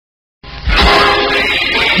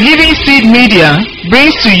Living Seed Media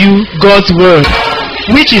brings to you God's Word,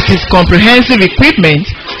 which is His comprehensive equipment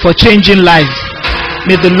for changing lives.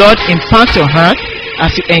 May the Lord impact your heart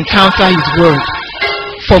as you encounter His Word.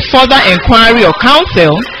 For further inquiry or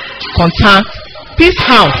counsel, contact Peace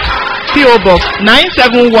House, P.O. Box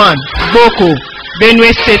 971, Boko, Benue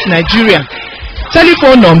State, Nigeria.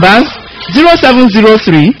 Telephone numbers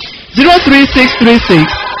 0703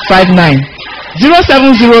 0363659,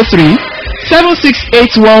 0703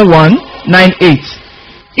 7681198.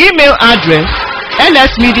 Email address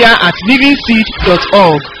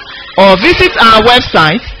lsmedia@livingseed.org, or visit our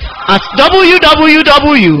website at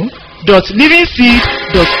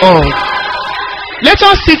www.livingseed.org. Let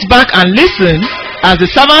us sit back and listen as the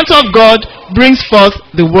servant of God brings forth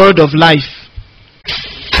the word of life.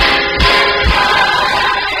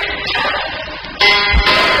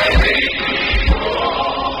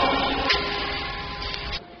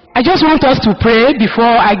 I just want us to pray before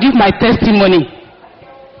I give my testimony.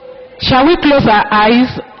 Shall we close our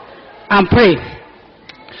eyes and pray?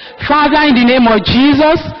 Father, in the name of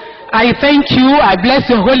Jesus, I thank you, I bless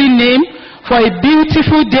your holy name for a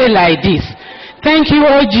beautiful day like this. Thank you,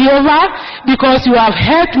 O Jehovah, because you have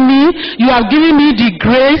helped me, you have given me the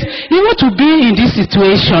grace even to be in this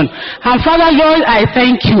situation. And Father, Lord, I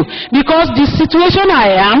thank you, because the situation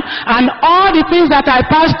I am and all the things that I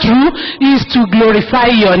pass through is to glorify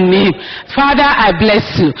your name. Father, I bless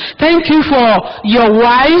you. Thank you for your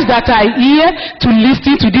wives that are here to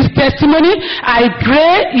listen to this testimony. I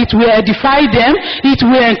pray it will edify them, it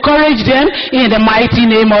will encourage them in the mighty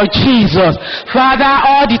name of Jesus. Father,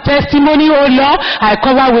 all the testimony, oh Lord, I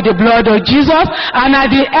cover with the blood of Jesus, and at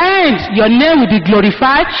the end your name will be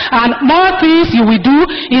glorified, and more things you will do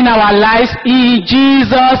in our lives in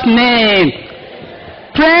Jesus' name.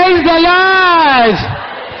 Praise the Lord.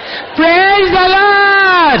 Praise the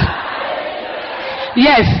Lord.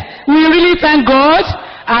 Yes, we really thank God,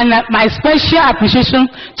 and my special appreciation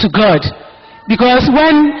to God, because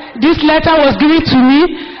when this letter was given to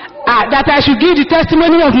me, that I should give the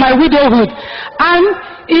testimony of my widowhood, and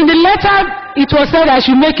in the letter it was said I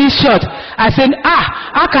should make it short. I said,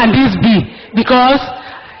 how can this be? Because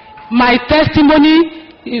my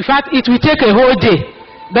testimony, in fact, it will take a whole day.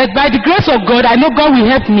 But by the grace of God, I know God will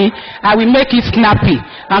help me. I will make it snappy.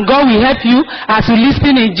 And God will help you as you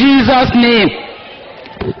listen in Jesus' name.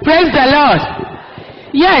 Praise the Lord.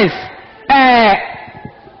 Yes.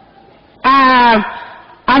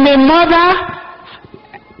 I'm a mother,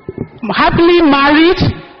 happily married,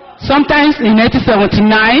 sometimes in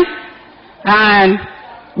 1979. And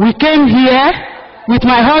we came here with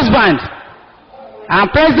my husband. And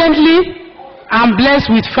presently, I'm blessed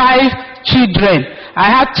with 5 children. I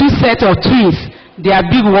have 2 sets of twins. They are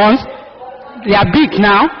big ones. They are big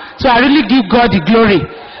now. So I really give God the glory.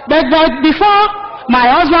 But before my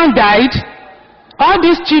husband died, all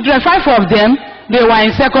these children, 5 of them, they were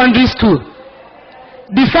in secondary school.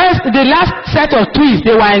 The last set of twins,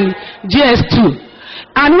 they were in GS2.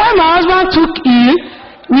 And when my husband took ill,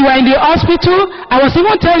 we were in the hospital. I was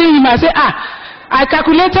even telling him, I said, I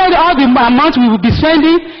calculated all the amount we will be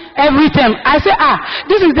spending every term. I said,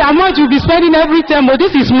 this is the amount you'll be spending every term, but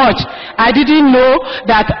this is much. I didn't know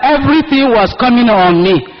that everything was coming on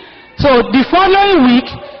me. So the following week,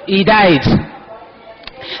 he died.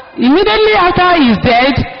 Immediately after his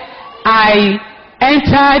death, I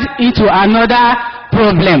entered into another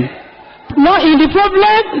problem. No, the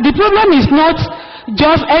problem is not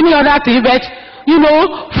just any other thing, but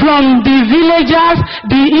from the villagers,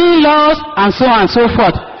 the in-laws, and so on and so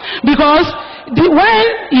forth. Because when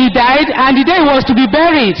he died and the day he was to be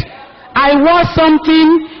buried, I wore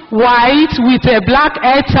something white with a black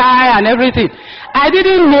hair tie and everything. I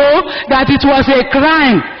didn't know that it was a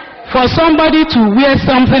crime for somebody to wear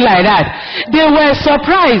something like that. They were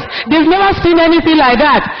surprised. They've never seen anything like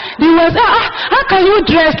that. They were saying, how can you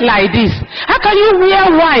dress like this? How can you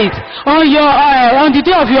wear white on the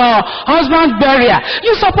day of your husband's burial?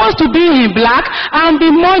 You're supposed to be in black and be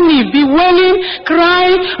mourning, be wailing,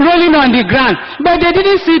 crying, rolling on the ground. But they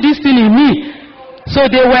didn't see this thing in me. So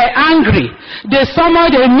they were angry. They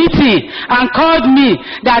summoned a meeting and called me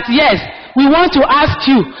that, yes, we want to ask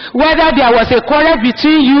you whether there was a quarrel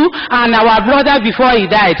between you and our brother before he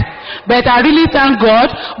died. But I really thank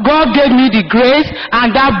God. God gave me the grace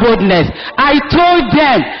and that boldness. I told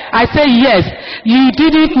them, I said, yes, you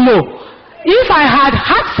didn't know. If I had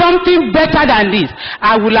something better than this,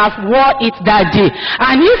 I would have wore it that day.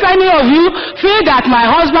 And if any of you feel that my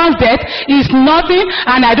husband's death is nothing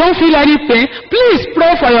and I don't feel any pain, please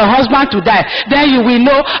pray for your husband to die. Then you will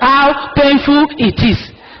know how painful it is.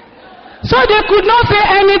 So they could not say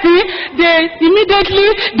anything. They immediately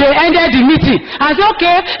ended the meeting and said,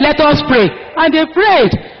 okay, let us pray. And they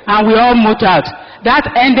prayed, and we all moved out. That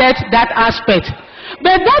ended that aspect.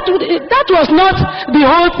 But that was not the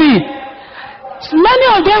whole thing. Many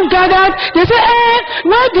of them gathered. They said,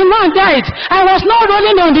 when the man died, I was not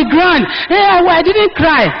rolling on the ground. I didn't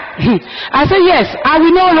cry. I said, yes, I will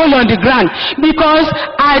not roll on the ground, because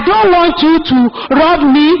I don't want you to rob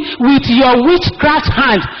me with your witchcraft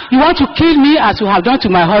hand. You want to kill me as you have done to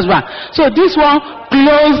my husband. So this one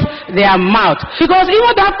closed their mouth, because even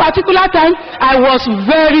that particular time I was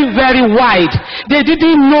very, very wide. They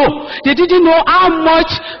didn't know how much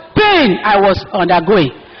pain I was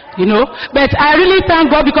undergoing. But I really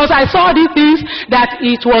thank God, because I saw these things that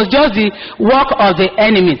it was just the work of the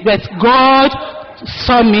enemy, but God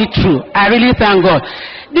saw me through. I really thank God.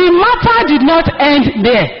 The matter did not end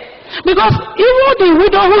there, because even the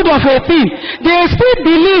widowhood of a thing, they still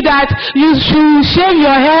believe that you should shave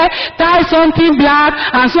your hair, tie something black,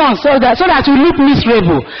 and so on, so that you look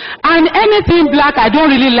miserable. And anything black, I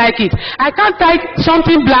don't really like it. I can't tie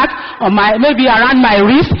something black on maybe around my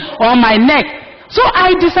wrist or my neck. So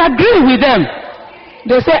I disagree with them.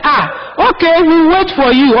 They say, okay, we'll wait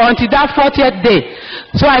for you until that 40th day.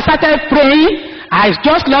 So I started praying. I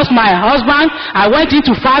just lost my husband. I went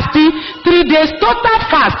into fasting, 3 days, total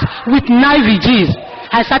fast with 9 vigils.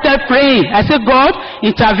 I started praying. I said, God,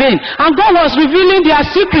 intervene. And God was revealing their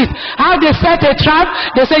secrets. How they set a trap.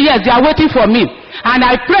 They said, yes, they are waiting for me. And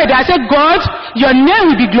I prayed. I said, God, your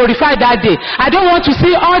name will be glorified that day. I don't want to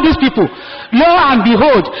see all these people. Lo and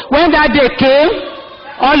behold, when that day came,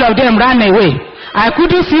 all of them ran away. I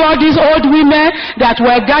couldn't see all these old women that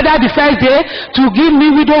were gathered the first day to give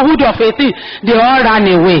me widowhood of a thing. They all ran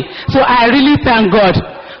away. So I really thank God.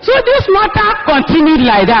 So this matter continued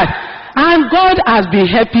like that. And God has been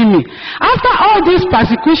helping me. After all this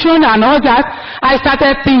persecution and all that, I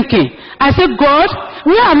started thinking. I said, God,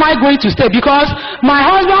 where am I going to stay? Because my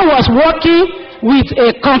husband was working with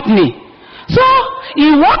a company. So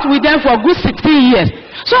he worked with them for a good 16 years.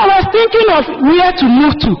 So I was thinking of where to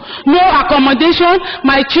move to. No accommodation.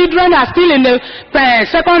 My children are still in the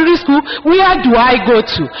secondary school. Where do I go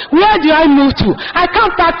to? Where do I move to? I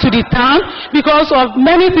can't back to the town because of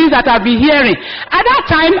many things that I've been hearing. At that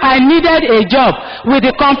time, I needed a job with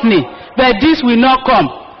the company, but this will not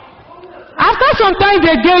come. After some time,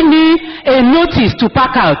 they gave me a notice to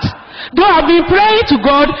pack out. Though I've been praying to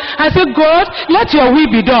God, I said, God, let your will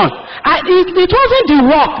be done. It wasn't the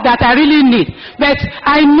work that I really need, but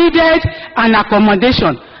I needed an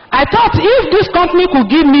accommodation. I thought if this company could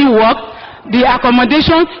give me work, the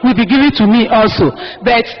accommodation will be given to me also.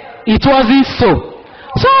 But it wasn't so.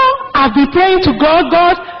 So I've been praying to God,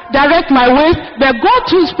 God, direct my ways, but God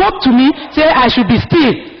too spoke to me, say I should be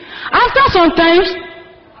still. After some time,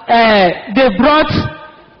 they brought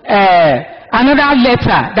another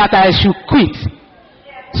letter that I should quit.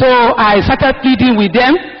 So I started pleading with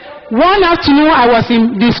them. One afternoon I was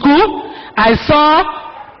in the school. I saw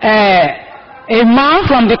a man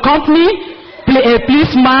from the company, a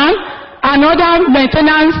policeman, and other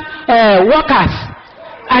maintenance workers.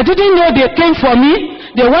 I didn't know they came for me.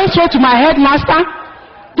 They went straight to my headmaster.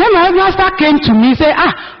 Then my headmaster came to me and said,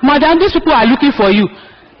 madam, these people are looking for you.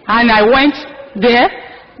 And I went there.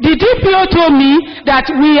 The DPO told me that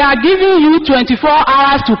we are giving you 24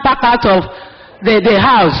 hours to pack out of the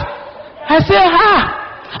house. I said,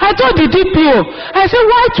 I told the DPO, I said,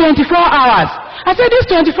 why 24 hours? I said, these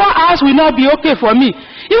 24 hours will not be okay for me.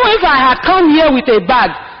 Even if I had come here with a bag,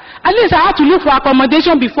 at least I had to look for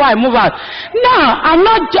accommodation before I move out. Now,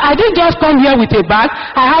 I didn't just come here with a bag.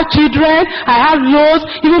 I have children, I have loans,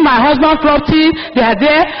 even my husband's property, they are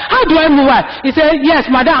there. How do I move out? He said, yes,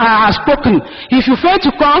 madam, I have spoken. If you fail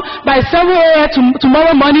to come by 7 a.m.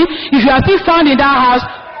 tomorrow morning, if you are still found in that house,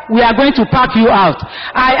 we are going to pack you out.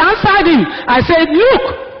 I answered him. I said, look,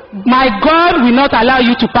 my God will not allow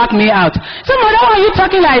you to pack me out. He said, madam, why are you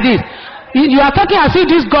talking like this? You are talking as if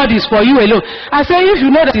this God is for you alone. I say, if you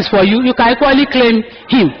know that it's for you, you can equally claim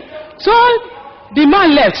him. So the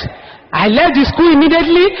man left. I left the school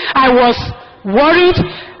immediately. I was worried.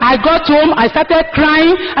 I got home. I started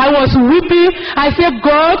crying. I was weeping. I said,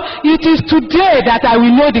 God, it is today that I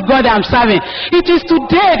will know the God I'm serving. It is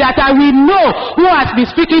today that I will know who has been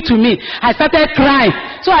speaking to me. I started crying.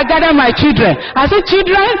 So I gathered my children. I said,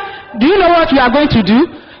 children, do you know what we are going to do?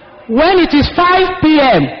 When it is 5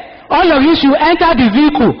 p.m., all of you should enter the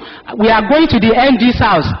vehicle. We are going to the MD's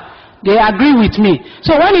house. They agree with me.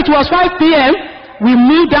 So when it was 5 p.m., we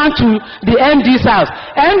moved down to the MD's house.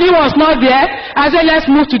 MD was not there. I said, let's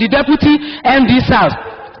move to the deputy MD's house.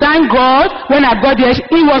 Thank God, when I got there,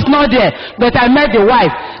 he was not there, but I met the wife.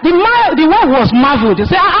 The wife was marveled. He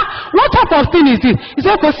said, what type of thing is this? He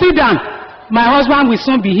said, go sit down. My husband will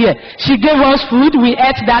soon be here. She gave us food. We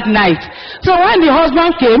ate that night. So when the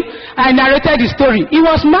husband came, I narrated the story. He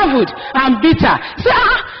was marveled and bitter. He said,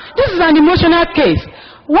 this is an emotional case.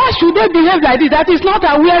 Why should they behave like this? That is not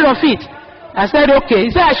aware of it. I said, okay.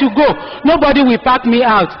 He said, I should go. Nobody will pack me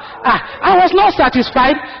out. I was not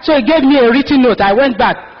satisfied, so he gave me a written note. I went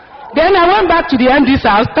back. Then I went back to the MD's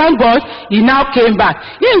house. Thank God, he now came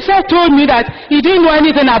back. He himself told me that he didn't know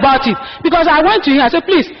anything about it. Because I went to him, I said,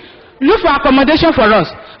 please, look for accommodation for us.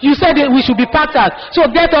 You said that we should be packed out, so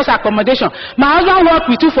get us accommodation. My husband worked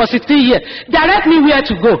with you for 16 years. Direct me where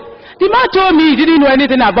to go. The man told me he didn't know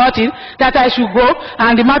anything about it, that I should go,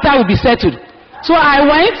 and the matter will be settled. So I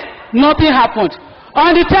went, nothing happened.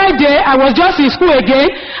 On the third day, I was just in school again.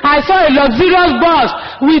 I saw a luxurious bus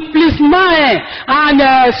with policemen and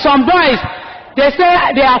some boys. They say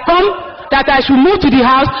they have come, that I should move to the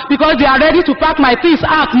house because they are ready to pack my things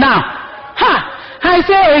out now. I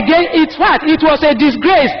say again, it's what? It was a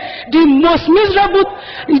disgrace. The most miserable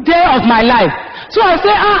day of my life. So I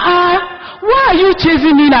say, why are you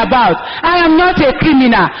chasing me about? I am not a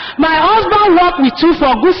criminal. My husband worked with you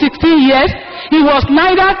for a good 16 years. He was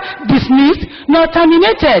neither dismissed nor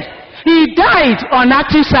terminated. He died on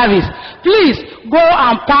active service. Please go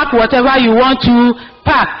and pack whatever you want to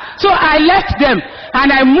pack. So I left them and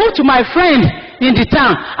I moved to my friend in the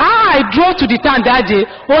town. I drove to the town that day,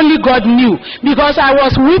 only God knew. Because I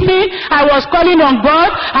was weeping, I was calling on God.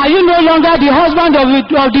 Are you no longer the husband of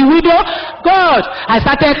the widow? God, I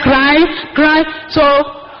started crying. So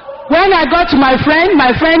when I got to my friend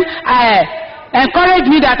encouraged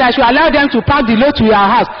me that I should allow them to pack the load to your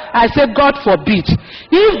house. I said, God forbid.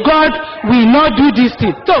 If God will not do this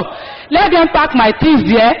thing, so let them pack my things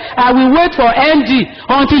there. I will wait for MD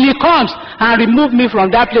until he comes and remove me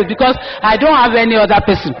from that place because I don't have any other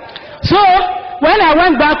person. So when I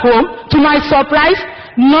went back home, to my surprise,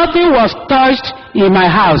 nothing was touched in my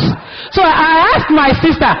house. So I asked my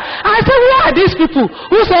sister, I said, who are these people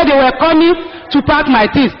who said they were coming to pack my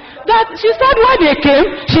things? That she said when they came,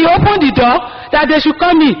 she opened the door that they should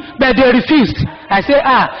come in, but they refused. I said,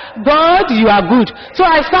 God, you are good. So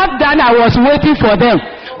I sat down, I was waiting for them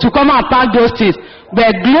to come and pack those things.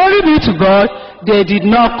 But glory be to God, they did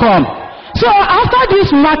not come. So after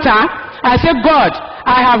this matter, I said, God,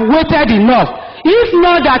 I have waited enough. If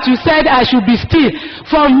not that you said I should be still,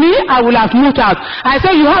 for me, I will have moved out. I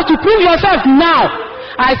said, you have to prove yourself now.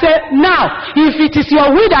 I said, now, if it is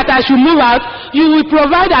your will that I should move out, you will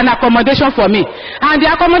provide an accommodation for me. And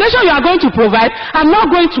the accommodation you are going to provide, I'm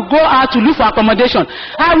not going to go out to look for accommodation.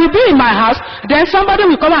 I will be in my house, then somebody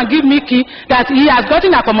will come and give me key that he has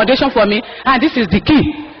gotten accommodation for me, and this is the key.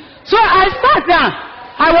 So I sat down.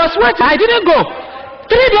 I was waiting. I didn't go.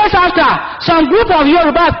 3 days after, some group of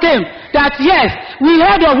Yorubas came that, yes, we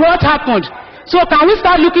heard of what happened. So can we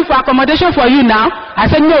start looking for accommodation for you now?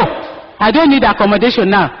 I said, no. I don't need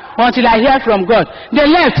accommodation now until I hear from God. They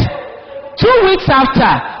left. 2 weeks after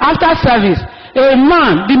service, a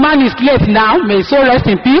man, the man is late now, may so rest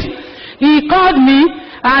in peace. He called me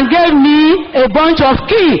and gave me a bunch of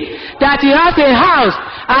keys that he has a house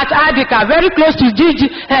at Adika, very close to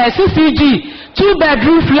CCG,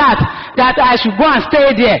 2-bedroom flat, that I should go and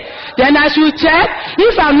stay there. Then I should check.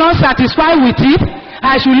 If I'm not satisfied with it,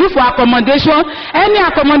 I should look for accommodation. Any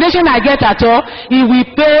accommodation I get at all, he will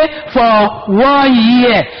pay for 1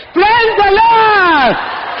 year. Praise the Lord!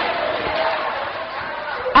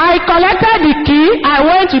 I collected the key. I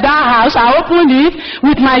went to that house. I opened it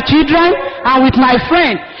with my children and with my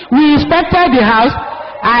friend. We inspected the house.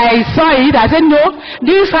 I saw it. I said, no,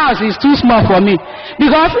 this house is too small for me.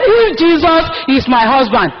 Because if Jesus is my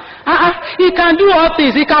husband, he can do all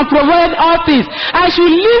things. He can provide all things. I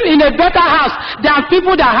should live in a better house than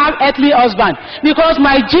people that have earthly husband, because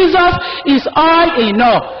my Jesus is all in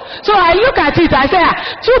all. So I look at it. I say,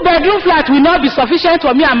 2-bedroom flat will not be sufficient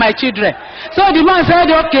for me and my children. So the man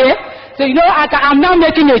said, okay. So I'm now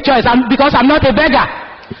making a choice because I'm not a beggar.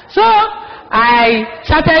 So I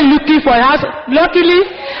started looking for a house. Luckily,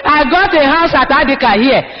 I got a house at Adika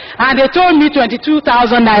here, and they told me 22,000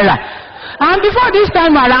 naira. And before this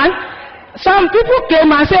time around, some people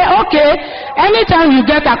came and said, okay, anytime you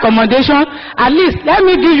get accommodation, at least let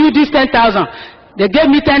me give you this 10,000. They gave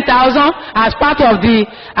me 10,000 as part of the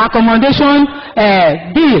accommodation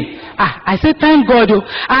bill. I said, thank God.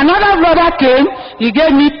 Another brother came, he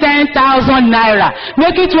gave me 10,000 naira,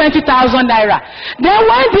 making 20,000 naira. Then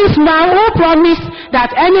when this man who promised that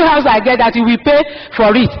any house I get that he will pay for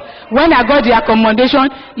it, when I got the accommodation,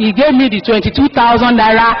 he gave me the 22,000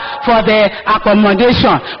 naira for the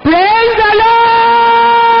accommodation. Praise the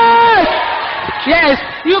Lord! Yes,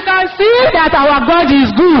 you can see that our God is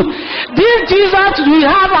good. This Jesus we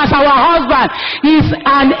have as our husband is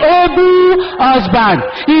an able husband.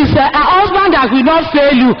 He's a husband that will not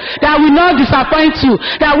fail you, that will not disappoint you,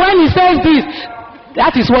 that when he says this,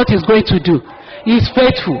 that is what he's going to do. He's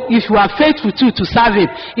faithful. If you are faithful too to serve him,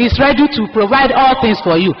 he's ready to provide all things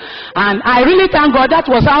for you. And I really thank God. That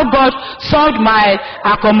was how God solved my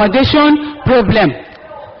accommodation problem.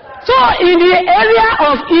 So in the area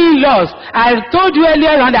of in-laws, I told you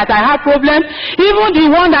earlier on that I have problem. Even the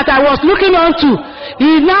one that I was looking on to,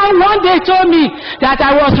 he now one day told me that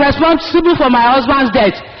I was responsible for my husband's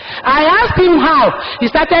death. I asked him how.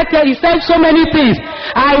 He said so many things.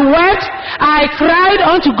 I wept, I cried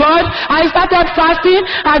unto God, I started fasting.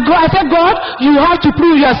 I said, God, you have to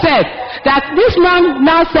prove yourself. That this man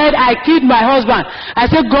now said I killed my husband. I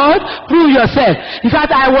said, God, prove yourself. In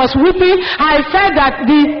fact, I was weeping. I felt that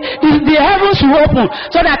the heavens should open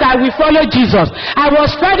so that I will follow Jesus. I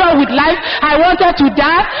was fed up with life. I wanted to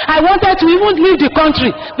die. I wanted to even leave the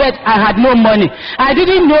country, but I had no money. I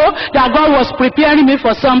didn't know that God was preparing me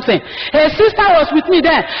for something. A sister was with me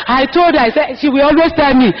then. I told her, I said, she will always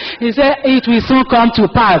tell me, he said, it will soon come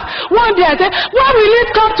to pass. One day I said, when will it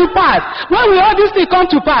come to pass? When will all these things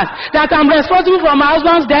come to pass? That I'm responsible for my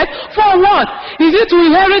husband's death? For what? Is it to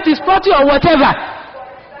inherit his property or whatever?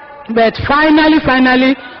 But finally,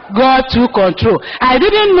 God took control. I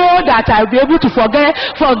didn't know that I'll be able to forget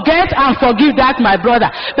and forgive that my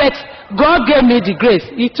brother. But God gave me the grace.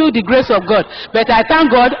 He took the grace of God. But I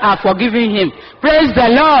thank God I'm forgiving him. Praise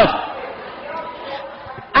the Lord.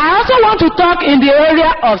 I also want to talk in the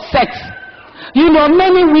area of sex. You know,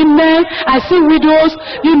 many women, I see widows,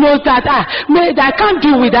 you know, that I can't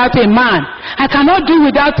do without a man. I cannot do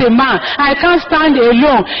without a man. I can't stand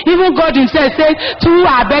alone. Even God himself said, two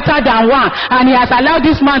are better than one. And he has allowed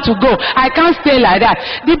this man to go. I can't stay like that.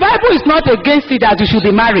 The Bible is not against it that you should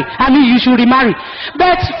be married. I mean, you should remarry.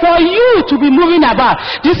 But for you to be moving about,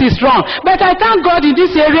 this is wrong. But I thank God in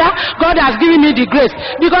this area, God has given me the grace.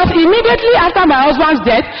 Because immediately after my husband's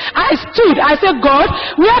death, I said, God,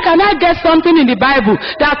 where can I get something in the Bible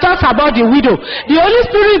that talks about the widow? The Holy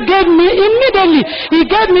Spirit gave me immediately. He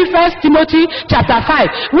gave me 1 Timothy chapter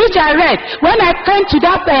 5, which I read. When I came to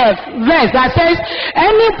that verse that says,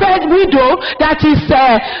 any widow that is,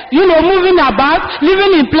 moving about,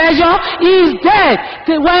 living in pleasure, is dead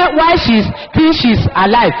while she thinks she's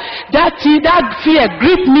alive. That fear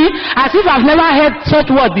gripped me as if I've never heard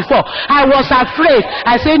such word before. I was afraid.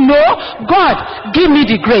 I said, no, God, give me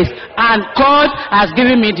the grace. And God has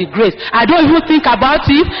given me the grace. I don't even think about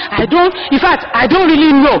it. I don't really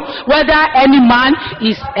know whether any man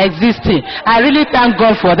is existing. I really thank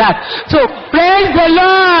God for that. So praise the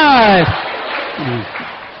Lord.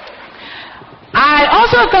 I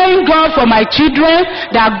also thank God for my children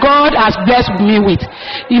that God has blessed me with.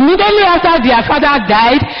 Immediately after their father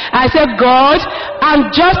died, I said, God,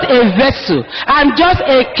 I'm just a vessel. I'm just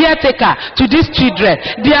a caretaker to these children.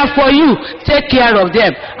 They are for you. Take care of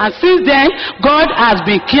them. And since then, God has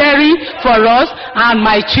been caring for us and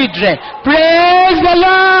my children. Praise the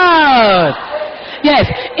Lord. Yes,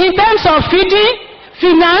 in terms of feeding,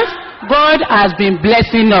 finance, God has been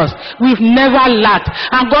blessing us. We've never lacked.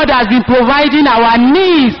 And God has been providing our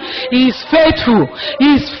needs. He is faithful.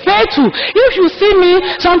 He is faithful. If you see me,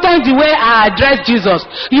 sometimes the way I address Jesus,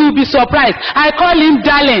 you will be surprised. I call him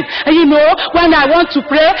darling. And you know, when I want to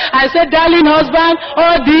pray, I say, darling husband,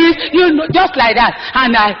 all this, just like that.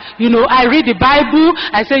 And I read the Bible.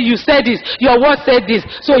 I say, you said this. Your word said this.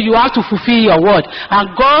 So you have to fulfill your word. And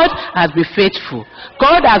God has been faithful.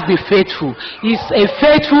 God has been faithful. He's a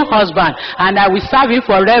faithful husband. And I will serve him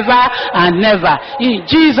forever and never. In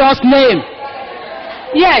Jesus' name.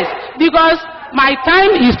 Yes, because my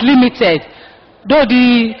time is limited. Though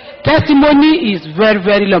the testimony is very,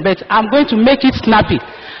 very long. But I'm going to make it snappy.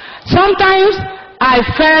 Sometimes I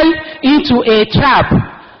fell into a trap.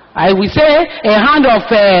 I will say a hand of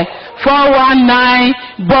a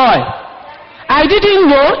 419 boy. I didn't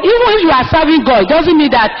know, even if you are serving God, it doesn't mean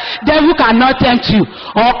that devil cannot tempt you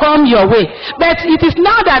or come your way. But it is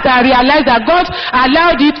now that I realize that God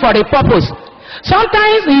allowed it for a purpose.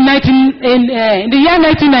 Sometimes in the year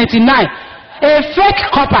 1999, a fake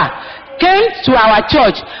copper came to our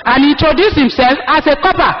church and introduced himself as a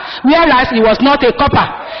copper, whereas he was not a copper.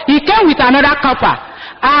 He came with another copper.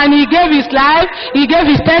 And he gave his life, he gave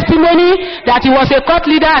his testimony that he was a court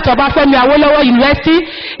leader at Obafemi Awolowo University.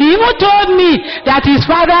 He even told me that his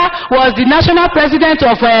father was the national president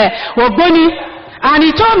of Ogboni. And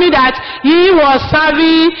he told me that he was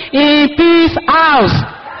serving in Peace House.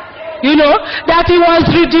 You know, that he was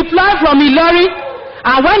redeployed from Ilori.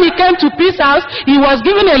 And when he came to Peace House, he was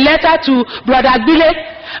given a letter to Brother Bile.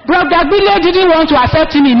 Brother Bile didn't want to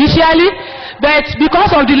accept him initially, but because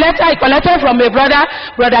of the letter he collected from a brother,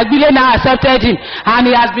 Brother Bile now accepted him, and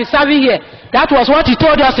he has been serving here. That was what he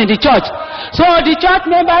told us in the church. So the church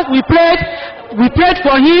members, we prayed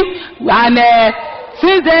for him, and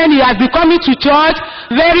since then he has been coming to church,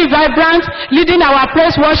 very vibrant, leading our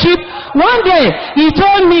praise worship. One day he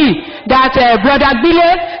told me that Brother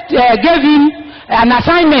Bile gave him an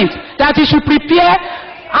assignment that he should prepare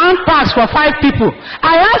hand packs for 5 people.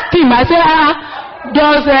 I asked him, I said, do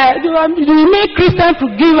you make Christians to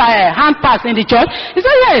give hand packs in the church? He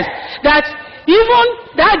said yes, that even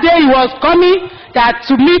that day he was coming that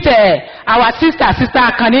to meet our sister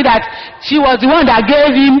Akanni, that she was the one that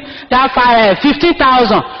gave him that 50,000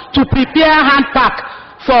 to prepare hand pack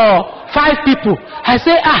for 5 people. I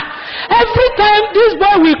say, every time this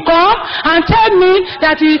boy will come and tell me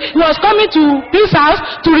that he was coming to Peace House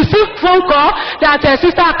to receive phone call that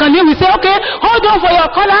Sister Akanni will say, okay, hold on for your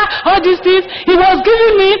collar, all these things. He was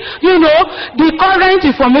giving me, you know, the current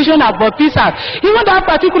information about Peace House. Even that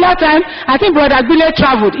particular time, I think Brother Bile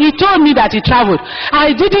traveled. He told me that he traveled.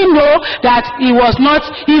 I didn't know that he was not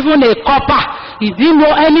even a copper. He didn't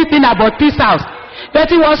know anything about Peace House. But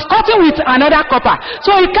he was cutting with another copper.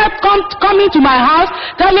 So he kept coming to my house,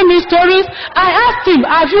 telling me stories. I asked him,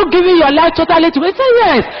 have you given your life totally to me? He said,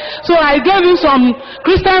 yes. So I gave him some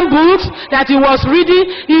Christian books that he was reading.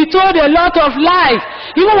 He told a lot of lies.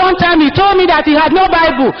 Even one time he told me that he had no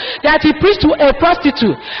Bible, that he preached to a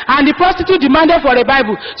prostitute, and the prostitute demanded for a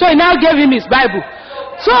Bible. So he now gave him his Bible.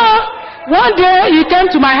 So one day he came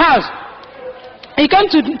to my house. He came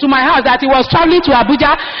to my house that he was traveling to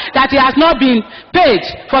Abuja, that he has not been paid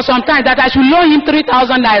for some time, that I should loan him 3,000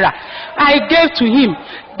 naira. I gave to him,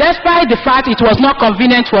 despite the fact it was not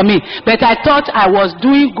convenient for me, but I thought I was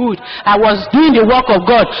doing good. I was doing the work of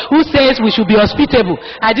God, who says we should be hospitable.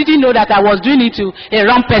 I didn't know that I was doing it to a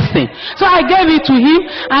wrong person. So I gave it to him,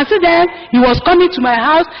 and so then he was coming to my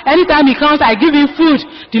house. Anytime he comes, I give him food,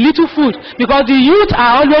 the little food, because the youth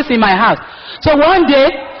are always in my house. So one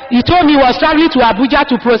day, he told me he was traveling to Abuja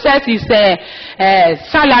to process his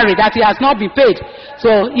salary that he has not been paid.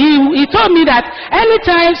 So he told me that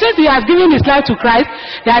anytime, since he has given his life to Christ,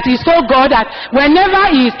 that he told God that whenever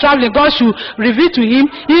he is traveling, God should reveal to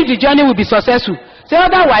him if the journey will be successful. So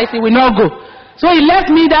otherwise, he will not go. So he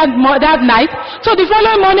left me that night. So the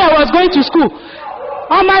following morning, I was going to school.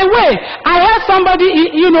 On my way, I heard somebody,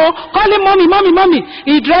 you know, calling mommy, mommy, mommy.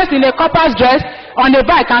 He dressed in a copper's dress on a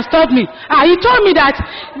bike and stopped me. He told me that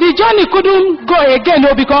the journey couldn't go again,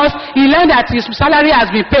 because he learned that his salary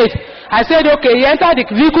has been paid. I said, okay. He entered the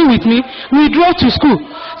vehicle with me. We drove to school.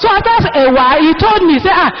 So after a while, he told me, he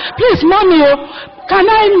said, please, mommy, can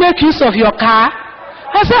I make use of your car?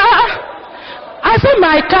 I said,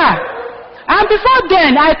 my car. And before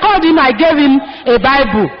then, I called him, I gave him a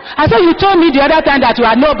Bible. I said, you told me the other time that you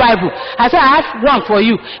had no Bible. I said, I have one for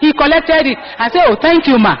you. He collected it. I said, oh,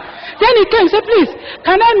 thank you, ma. Then he came and said, please,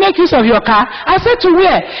 can I make use of your car? I said, to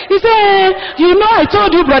where? He said, you know, I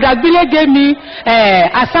told you Brother Bile gave me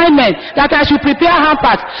assignment that I should prepare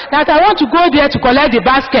handbags, that I want to go there to collect the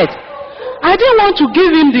basket. I didn't want to give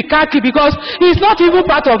him the car key because he's not even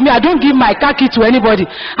part of me. I don't give my car key to anybody.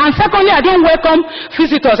 And secondly, I don't welcome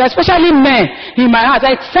visitors, especially men, in my house,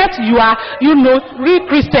 except you are, you know, real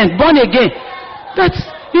Christians, born again. But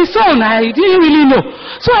his son, I didn't really know.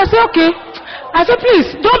 So I said, okay. I said,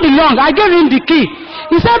 please, don't be long. I gave him the key.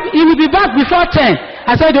 He said he will be back before 10.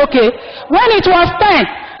 I said, okay. When it was 10,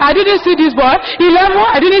 I didn't see this boy. 11,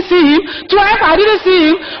 I didn't see him. 12, I didn't see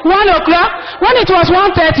him. 1 o'clock, when it was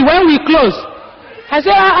 1:30, when we closed, I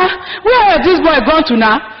said, where has this boy gone to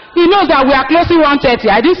now? He knows that we are closing 1:30.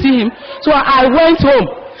 I didn't see him. So I went home.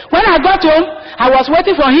 When I got home, I was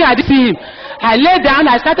waiting for him. I didn't see him. I lay down.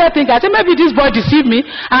 I started thinking. I said, maybe this boy deceived me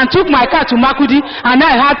and took my car to Makudi, and now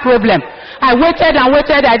I had problem. I waited and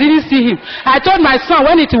waited. I didn't see him. I told my son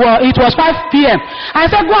when it was 5 p.m. I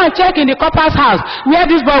said, go and check in the copper's house where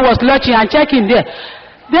this boy was lodging and check in there.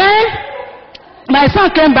 Then my son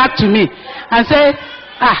came back to me and said,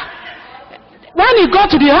 when he got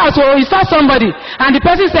to the house, he saw somebody, and the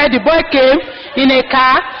person said the boy came in a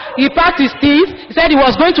car. He packed his things. He said he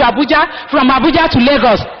was going to Abuja, from Abuja to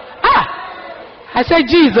Lagos. I said,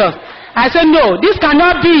 Jesus. I said, no, this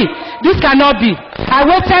cannot be. This cannot be. I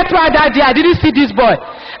waited throughout that day. I didn't see this boy.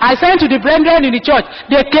 I sent to the brethren in the church.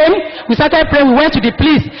 They came. We started praying. We went to the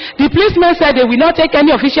police. The policeman said they will not take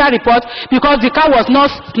any official report because the car was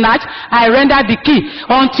not snatched. I rendered the key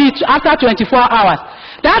until after 24 hours.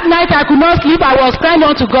 That night I could not sleep. I was crying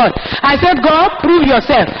unto God. I said, God, prove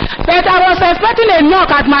yourself. But I was expecting a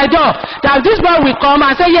knock at my door that this boy will come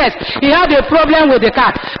and say, yes, he had a problem with the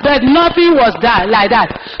car. But nothing was like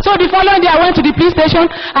that. So the following day I went to the police station.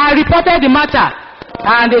 I reported the matter.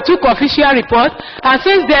 And they took official report. And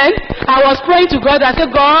since then, I was praying to God. I said,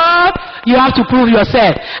 God, you have to prove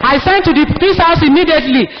yourself. I sent to the police house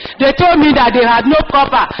immediately. They told me that they had no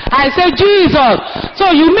copper. I said, Jesus, so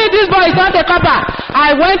you mean this boy is not a copper?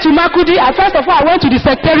 I went to Makudi. First of all, I went to the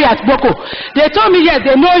secretariat, Boko. They told me, yes,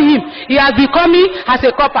 they know him. He has become as a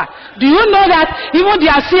copper. Do you know that even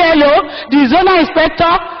their CLO, the zonal inspector,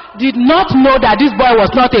 did not know that this boy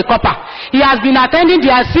was not a copper. He has been attending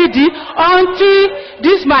their CD until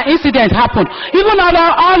this my incident happened. Even all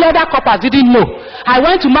other coppers didn't know. I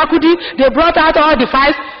went to Makudi. They brought out all the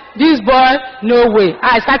files. This boy, no way.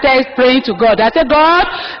 I started praying to God. I said, God,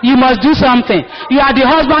 you must do something. You are the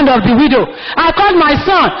husband of the widow. I called my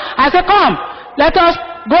son. I said, come, let us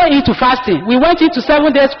go into fasting. We went into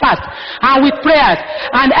 7 days fast and with prayers.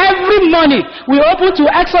 And every morning we opened to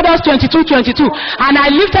Exodus 22:22. And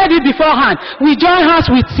I lifted it beforehand. We joined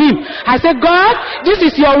hands with him. I said, God, this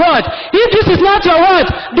is your word. If this is not your word,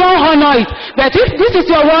 don't honor it. But if this is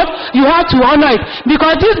your word, you have to honor it.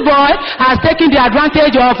 Because this boy has taken the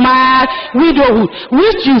advantage of my widowhood,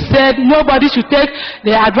 which you said nobody should take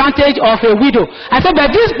the advantage of a widow. I said,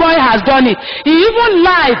 but this boy has done it. He even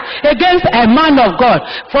lied against a man of God.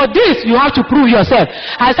 For this, you have to prove yourself.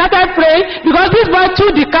 I started praying because this boy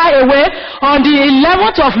took the car away on the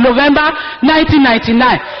 11th of November,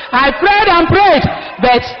 1999. I prayed and prayed,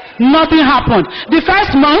 but nothing happened. The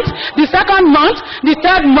first month, the second month, the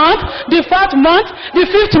third month, the fourth month, the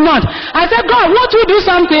fifth month. I said, God, won't you do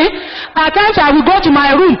something? At times I will go to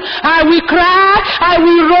my room. I will cry. I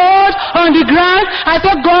will roll on the ground. I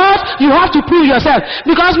said, God, you have to prove yourself.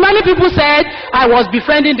 Because many people said I was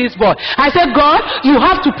befriending this boy. I said, God, you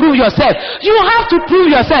have to prove yourself. You have to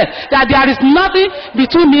prove yourself that there is nothing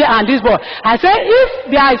between me and this boy. I said, if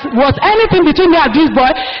there was anything between me and this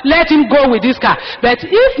boy, let him go with this car. But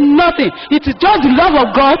if nothing, it is just the love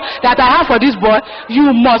of God that I have for this boy,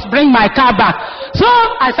 you must bring my car back. So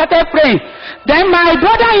I started praying. Then my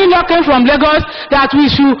brother-in-law came from Lagos that we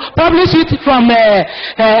should publish it from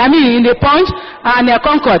in the Punch and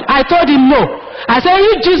Concord. I told him no. I said,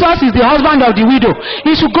 if Jesus is the husband of the widow,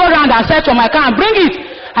 he should go around and search for my car and bring it.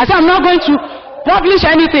 I said, I'm not going to publish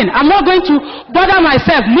anything. I'm not going to bother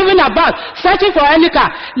myself moving about searching for any car.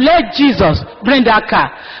 Let Jesus bring that car.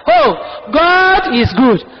 Oh, God is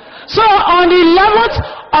good. So on the 11th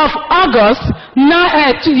of August,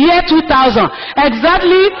 year 2000,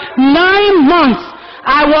 exactly 9 months,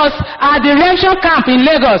 I was at the Redemption camp in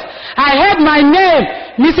Lagos. I heard my name,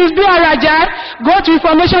 Mrs. B. Araja, go to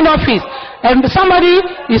information office. And somebody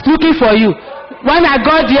is looking for you. When I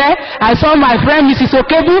got there, I saw my friend Mrs.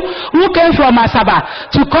 Okebu, who came from Asaba,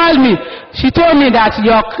 to call me. She told me that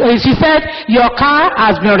she said, your car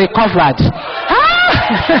has been recovered.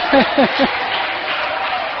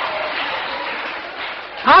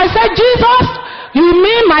 I said, Jesus, you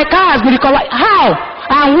mean my car has been recovered? How?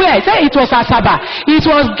 And where? He said it was Asaba. It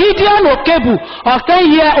was Gideon Okebu, a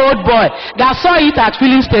 10-year-old boy, that saw it at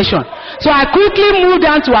filling station. So I quickly moved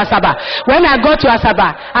down to Asaba. When I got to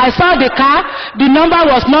Asaba, I saw the car. The number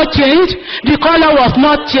was not changed. The color was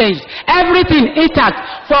not changed. Everything intact.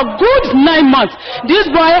 For good 9 months, this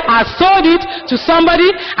boy has sold it to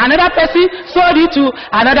somebody. Another person sold it to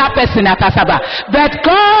another person at Asaba. But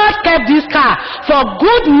God kept this car for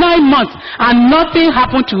good 9 months, and nothing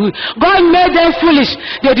happened to it. God made them foolish.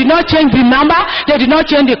 They did not change the number. They did not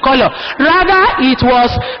change the color. Rather, it was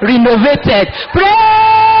renovated.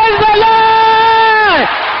 Praise the Lord!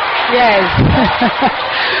 Yes.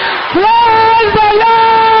 Praise the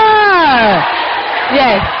Lord!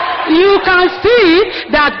 Yes. You can see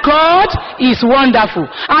that God is wonderful.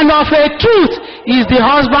 And of a truth, is the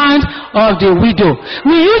husband of the widow.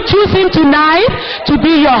 Will you choose him tonight to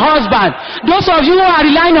be your husband? Those of you who are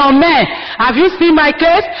relying on men, have you seen my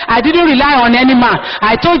case? I didn't rely on any man.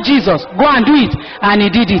 I told Jesus, go and do it. And he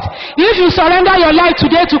did it. If you surrender your life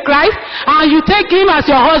today to Christ, and you take him as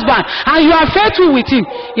your husband, and you are faithful with him,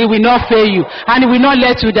 he will not fail you, and he will not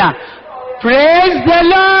let you down. Praise the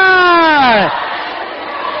Lord!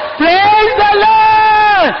 Praise the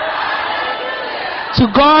Lord! To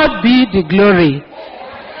God be the glory.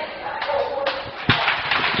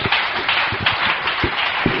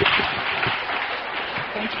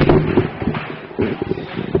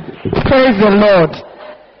 Praise the Lord.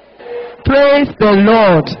 Praise the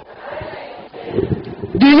Lord.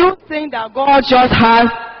 Do you think that God just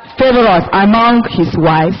has favorites among his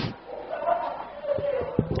wives?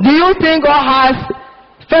 Do you think God has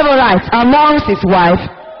favorites amongst his wife?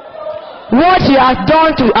 What he has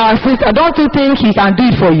done to our sister, don't you think he can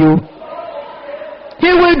do it for you?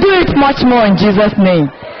 He will do it much more in Jesus'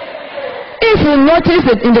 name. If you notice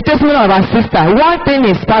it in the testimony of our sister, one thing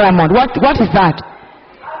is paramount. What is that?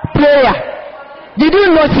 Prayer. Did you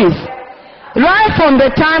notice? Right from the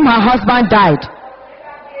time her husband died,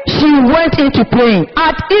 she went into praying.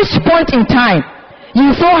 At each point in time,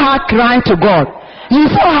 you saw her crying to God. You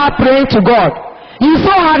saw her praying to God. You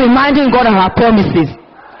saw her reminding God of her promises.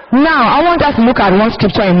 Now, I want us to look at one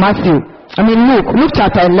scripture in Luke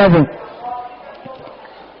chapter 11.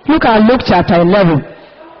 Look at Luke chapter 11.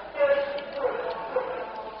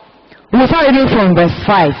 We'll start reading from verse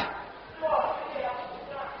 5.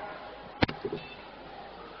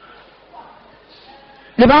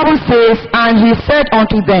 The Bible says, and he said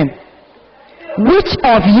unto them, which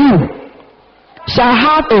of you shall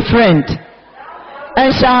have a friend,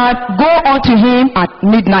 and shall go unto him at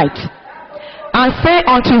midnight, and say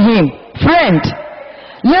unto him, friend,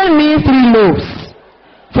 lend me 3 loaves,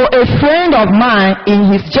 for a friend of mine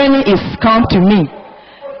in his journey is come to me,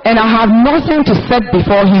 and I have nothing to set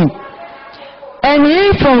before him. And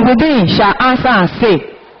he from within shall answer and say,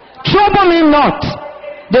 trouble me not,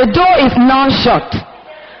 the door is now shut,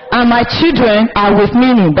 and my children are with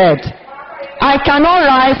me in bed. I cannot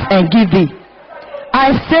rise and give thee.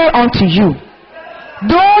 I say unto you,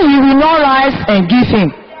 though he will not rise and give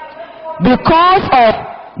him,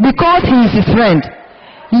 because he is his friend,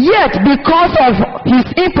 yet because of his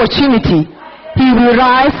importunity, he will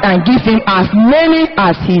rise and give him as many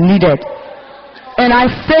as he needed. And I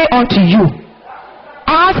say unto you,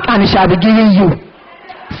 ask and it shall be given you.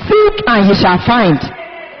 Seek and ye shall find.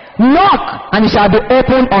 Knock and it shall be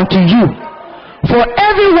opened unto you. For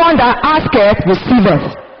everyone that asketh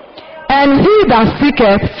receiveth, and he that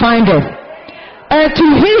seeketh findeth, and to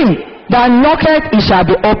him that knocketh it shall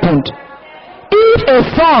be opened. If a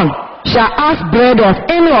son shall ask bread of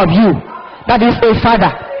any of you that is a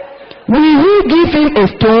father, will he give him a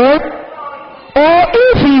stone? Or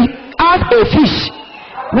if he ask a fish,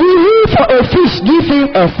 will he for a fish give him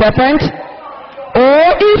a serpent? Or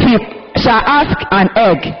if he shall ask an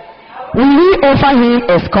egg, will he offer him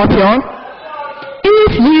a scorpion?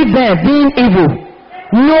 If ye then, being evil,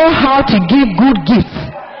 know how to give good gifts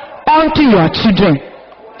unto your children,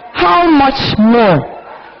 how much more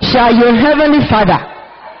shall your heavenly Father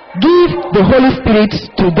give the Holy Spirit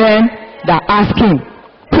to them that ask him?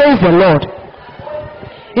 Praise the Lord.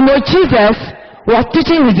 You know, Jesus was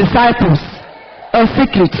teaching his disciples a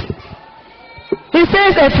secret. He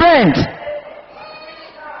says a friend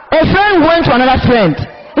went to another friend.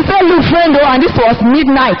 He said, look, friend, and this was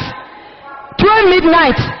midnight. 12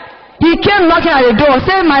 midnight, he came knocking at the door,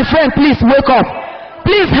 said, my friend, please wake up.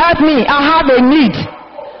 Please help me. I have a need.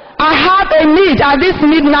 I have a need at this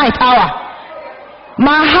midnight hour.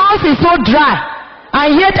 My house is so dry,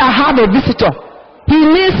 and yet I have a visitor. He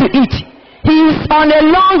needs to eat. He is on a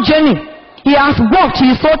long journey. He has walked.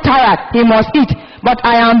 He is so tired. He must eat. But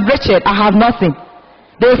I am wretched. I have nothing.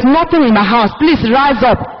 There is nothing in my house. Please rise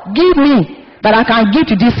up. Give me that I can give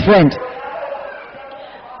to this friend.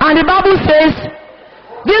 And the Bible says,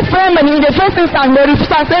 this friend, in the first instance, they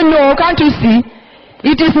refused and said, no, can't you see?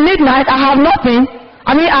 It is midnight. I have nothing.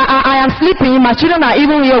 I am sleeping. My children are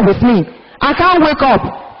even here with me. I can't wake up.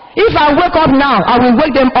 If I wake up now, I will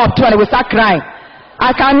wake them up too and they will start crying.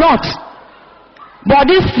 I cannot. But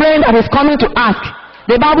this friend that is coming to ask,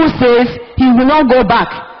 the Bible says he will not go back.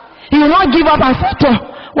 He will not give up and say,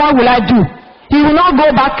 what will I do? He will not go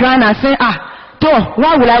back crying and say,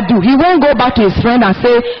 what will I do? He won't go back to his friend and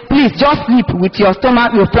say, please just sleep with your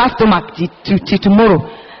stomach, your flat stomach till tomorrow.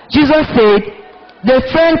 Jesus said, the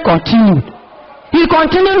friend continued. He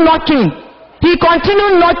continued knocking. He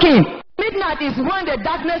continued knocking. Midnight is when the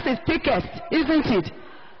darkness is thickest, isn't it?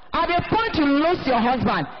 At the point you lose your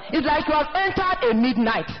husband, it's like you have entered a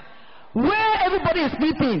midnight where everybody is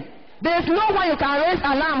sleeping. There is no one you can raise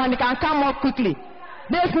alarm and you can come up quickly.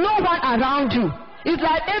 There is no one around you. It's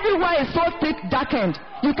like everywhere is so thick, darkened.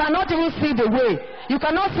 You cannot even see the way. You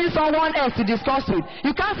cannot see someone else to discuss with.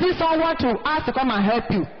 You can't see someone to ask to come and help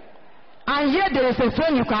you. And yet there is a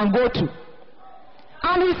friend you can go to.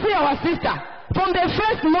 And we see our sister. From the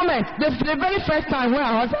first moment, the very first time when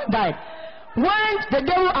her husband died, when the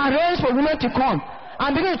devil arranged for women to come and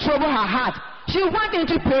begin to trouble her heart, she went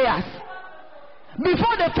into prayers.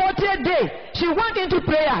 Before the 40th day, she went into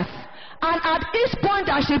prayers. And at each point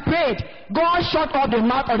that she prayed, God shut up the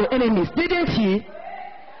mouth of the enemies, didn't he?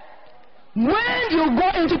 When you go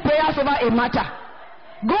into prayers over a matter,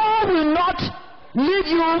 God will not leave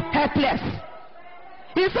you helpless.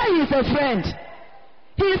 He said he is a friend.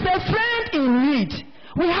 He is a friend in need.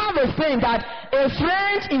 We have a saying that a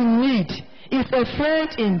friend in need is a friend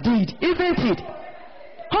indeed, isn't it?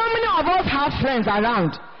 How many of us have friends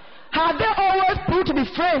around? Have they always proved to be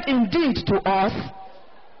friends indeed to us?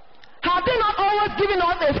 Have they not always given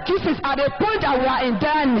us excuses at the point that we are in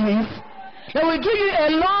dire needs? They will give you a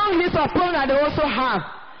long list of problems that they also have,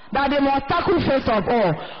 that they must tackle first of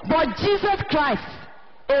all. But Jesus Christ,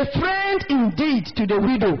 a friend indeed to the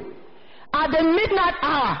widow, at the midnight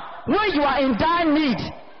hour, when you are in dire need,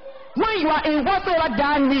 when you are in whatsoever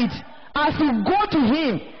dire need, as you go to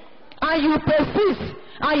him and you persist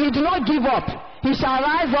and you do not give up, he shall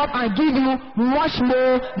rise up and give you much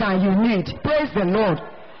more than you need. Praise the Lord.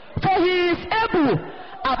 For he is able,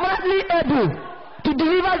 abundantly able, to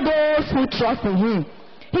deliver those who trust in him.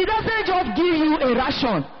 He doesn't just give you a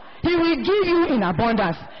ration, he will give you in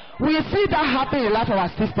abundance. We see that happen in the life of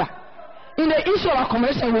our sister. In the issue of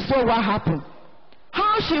accommodation, we saw what happened.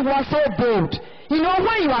 How she was so bold. You know,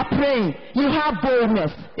 when you are praying, you have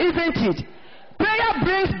boldness, isn't it? Prayer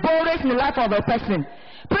brings boldness in the life of a person.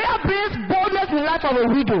 Prayer brings boldness in the life of a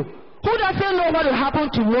widow who doesn't know what will happen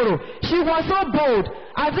tomorrow. She was so bold,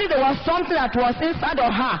 as if there was something that was inside of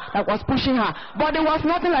her that was pushing her. But there was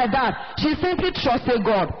nothing like that. She simply trusted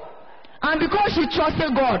God. And because she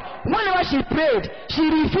trusted God, whenever she prayed, she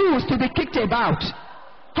refused to be kicked about.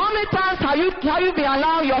 How many times have you been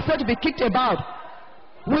allowing yourself to be kicked about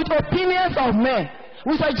with opinions of men,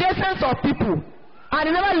 with suggestions of people, and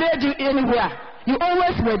it never led you anywhere? You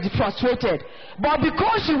always were frustrated. But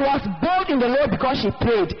because she was bold in the Lord, because she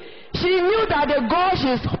prayed, she knew that the God she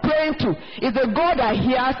is praying to is the God that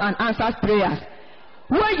hears and answers prayers.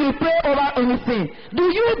 When you pray over anything, do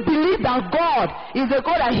you believe that God is the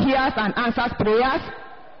God that hears and answers prayers?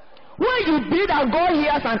 When you believe that God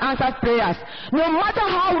hears and answers prayers, no matter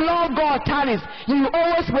how long God tarries, you will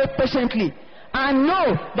always wait patiently and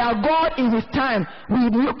know that God in his time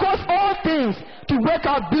will cause all things to work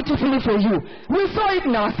out beautifully for you. We saw it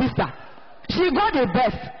in our sister. She got the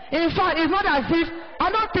best. In fact, it's not as if, I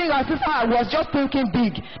don't think our sister was just thinking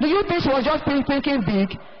big. Do you think she was just thinking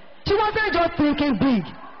big? She wasn't just thinking big.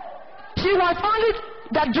 She was only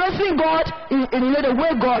addressing God in the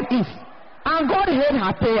way God is. And God heard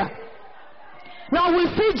her prayer. Now we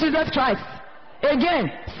see Jesus Christ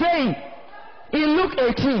again saying in Luke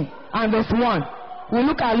 18 and verse 1. We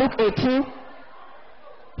look at Luke 18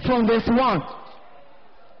 from verse 1.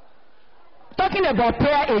 Talking about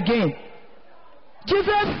prayer again.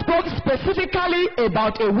 Jesus spoke specifically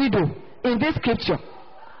about a widow in this scripture.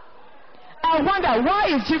 I wonder,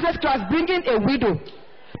 why is Jesus Christ bringing a widow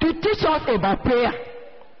to teach us about prayer?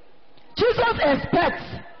 Jesus expects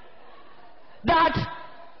that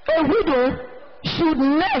a widow should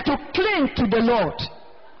learn to cling to the Lord.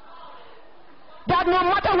 That no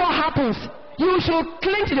matter what happens, you should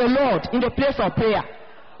cling to the Lord in the place of prayer.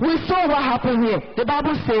 We saw what happened here. The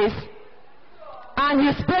Bible says, and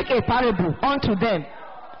he spake a parable unto them,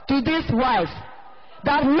 to these wives,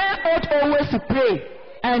 that men ought always to pray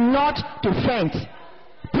and not to faint.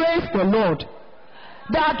 Praise the Lord.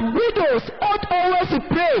 That widows ought always to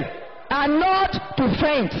pray and not to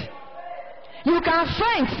faint. You can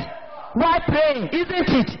faint while praying, isn't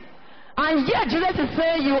it? And yet Jesus is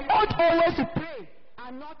saying you ought always to pray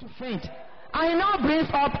and not to faint. And he now brings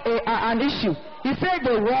up an issue. He said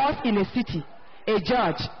there was in a city a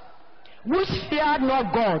judge which feared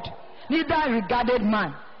not God, neither regarded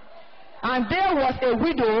man. And there was a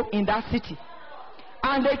widow in that city.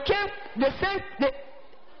 And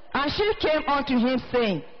and she came unto him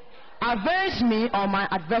saying, avenge me on my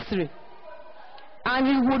adversary. And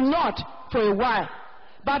he would not for a while.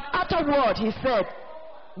 But afterward he said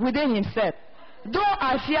within himself, though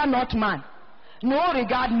I fear not man, nor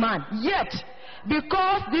regard man, yet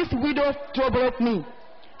because this widow troubleth me,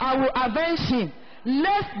 I will avenge him,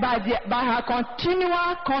 lest by her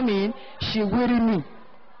continual coming she weary me.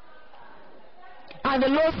 And the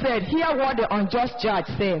Lord said, hear what the unjust judge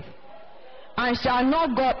saith. And shall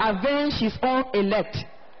not God avenge his own elect,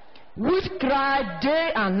 which cry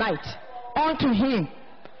day and night unto him,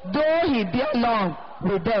 though he bear long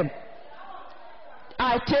with them?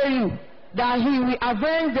 I tell you that he will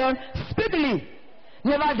avenge them speedily.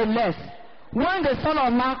 Nevertheless, when the Son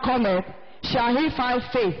of Man cometh, shall he find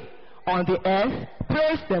faith on the earth?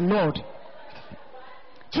 Praise the Lord.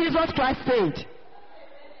 Jesus Christ said,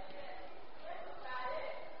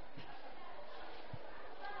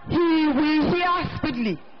 he will hear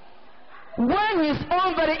speedily when his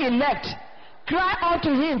own very elect cry unto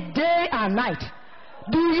him day and night.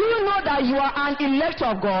 Do you know that you are an elect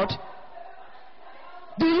of God?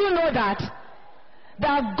 Do you know that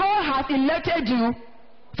God has elected you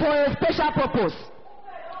for a special purpose?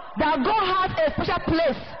 That God has a special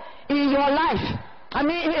place in your life. I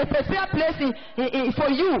mean, a special place for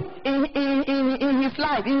you in his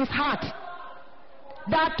life, in his heart.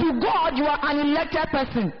 That to God you are an elected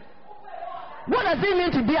person. What does it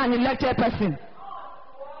mean to be an elected person?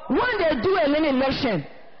 When they do an election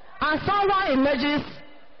and someone emerges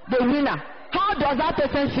the winner, how does that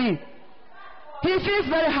person feel? He feels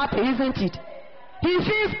very happy, isn't it? He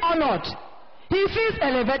feels honored. He feels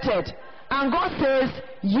elevated. And God says,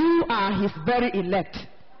 you are his very elect.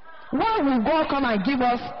 Why will God come and give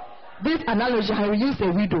us this analogy and will use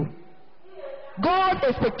a widow? God's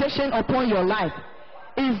expectation upon your life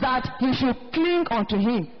is that you should cling unto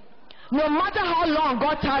him. No matter how long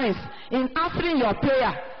God tarries in answering your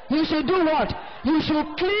prayer, you should do what? You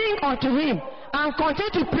should cling unto him and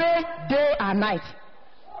continue to pray day and night.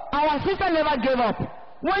 Our sister never gave up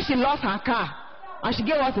when she lost her car, and she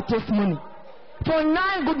gave us a testimony. For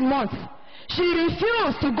 9 good months, she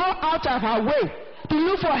refused to go out of her way to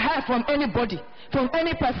look for help from anybody, from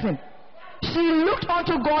any person. She looked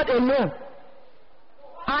unto God alone,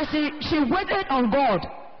 and she waited on God,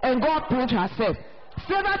 and God proved herself.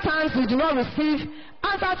 Several times we do not receive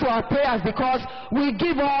answer to our prayers because we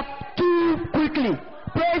give up too quickly.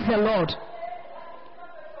 Praise the Lord.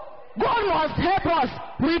 God must help us.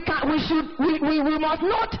 We must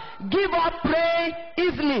not give up praying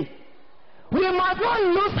easily. We must not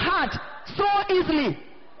lose heart so easily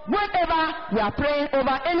whenever we are praying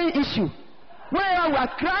over any issue, whenever we are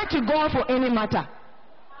crying to God for any matter.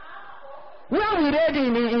 When we read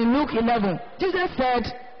in Luke 11, Jesus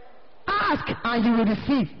said, ask and you will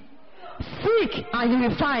receive. Seek and you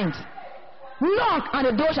will find. Knock and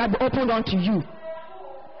the door shall be opened unto you.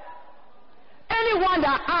 Anyone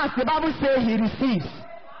that asks, the Bible says he receives.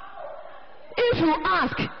 If you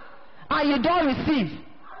ask and you don't receive,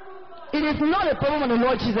 it is not a problem of the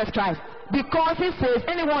Lord Jesus Christ, because he says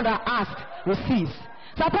anyone that asks receives.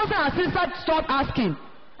 Suppose our sister stopped asking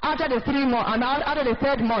after the 3 months and after the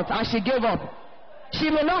 3rd month and she gave up. She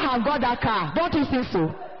may not have got that car. Don't you think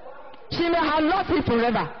so? She may have lost it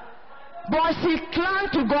forever. But she clung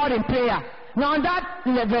to God in prayer. Now that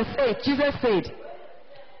in verse 8, Jesus said,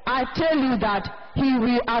 I tell you that he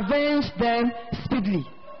will avenge them speedily.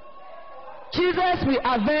 Jesus will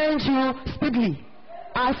avenge you speedily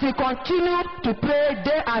as you continue to pray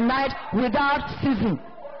day and night without ceasing.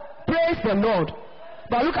 Praise the Lord.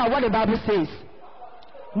 But look at what the Bible says.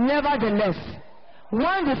 Nevertheless,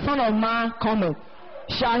 when the Son of Man cometh,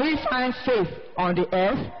 shall he find faith on the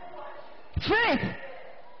earth? Faith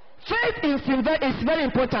is very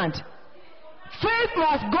important. Faith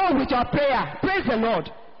must go with your prayer. Praise the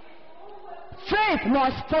Lord. Faith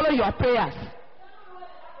must follow your prayers.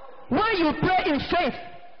 When you pray in faith,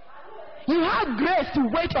 you have grace to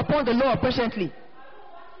wait upon the Lord patiently.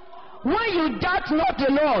 When you doubt not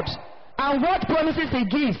the Lord and what promises he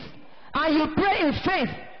gives, and you pray in faith,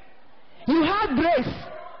 you have grace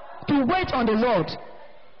to wait on the Lord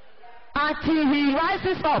until he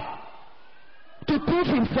rises up to prove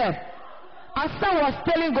himself. As I was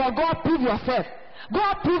telling God, God, prove yourself.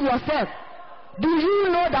 God, prove yourself. Do you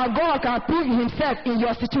know that God can prove himself in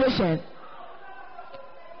your situation?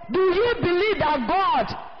 Do you believe that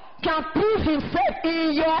God can prove himself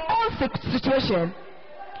in your own situation?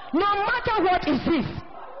 No matter what it is,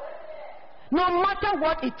 no matter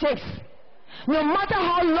what it takes, no matter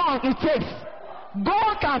how long it takes,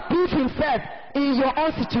 God can prove himself in your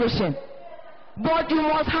own situation. But you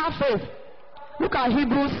must have faith. Look at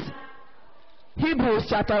Hebrews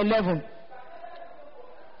chapter 11.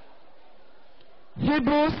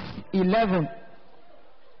 Hebrews 11.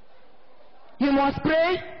 You must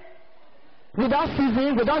pray without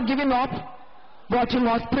ceasing, without giving up. But you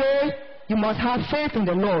must pray. You must have faith in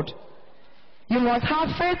the Lord. You must have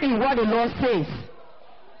faith in what the Lord says.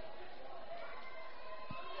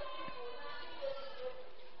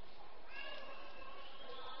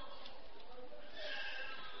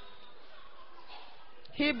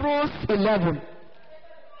 Hebrews 11.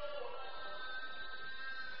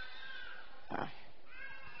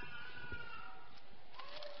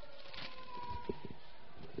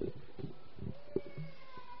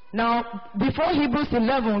 Now, before Hebrews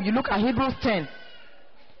 11, you look at Hebrews 10.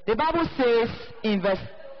 The Bible says in verse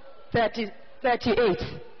 38,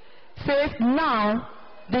 says, now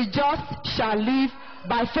the just shall live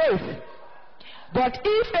by faith. But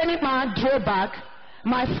if any man draw back,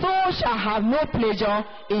 my soul shall have no pleasure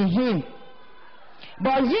in him.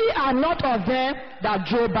 But ye are not of them that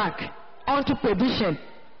draw back unto perdition,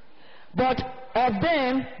 but of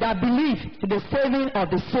them that believe to the saving of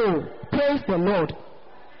the soul. Praise the Lord.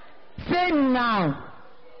 Say now.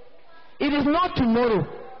 It is not tomorrow.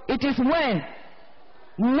 It is when.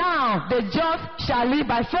 Now the just shall live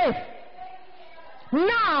by faith.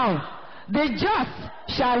 Now the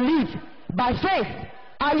just shall live by faith.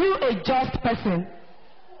 Are you a just person?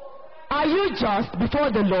 Are you just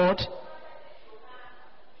before the Lord?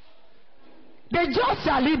 The just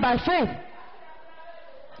shall live by faith.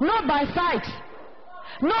 Not by sight.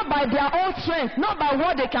 Not by their own strength. Not by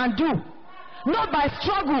what they can do. Not by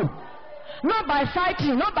struggle. Not by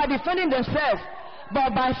fighting. Not by defending themselves.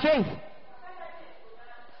 But by faith.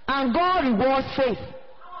 And God rewards faith.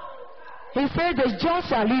 He says the just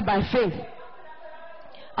shall live by faith.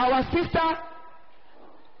 Our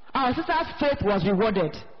sister's faith was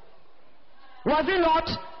rewarded. Was it not?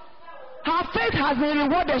 Her faith has been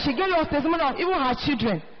rewarded. She gave us testimony of even her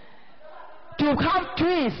children to have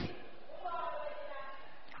twins.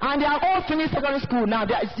 And they are all finished secondary school now.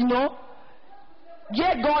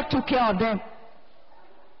 Yet God took care of them.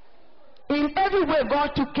 In every way,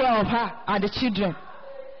 God took care of her and the children.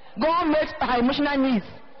 God met her emotional needs.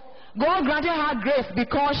 God granted her grace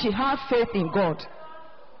because she had faith in God.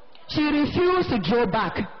 She refused to draw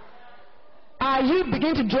back. Are you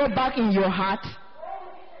beginning to draw back in your heart?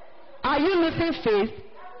 Are you losing faith?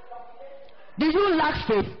 Do you lack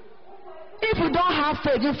faith? If you don't have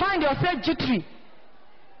faith, you find yourself jittery.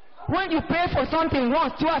 When you pray for something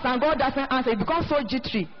once, twice, and God doesn't answer, it becomes so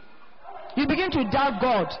jittery. You begin to doubt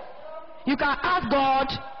God. You can ask God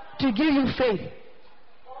to give you faith.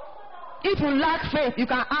 If you lack faith, you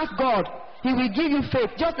can ask God. He will give you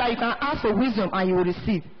faith, just like you can ask for wisdom and you will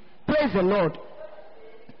receive. Praise the Lord.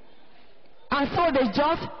 And so the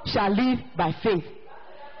just shall live by faith.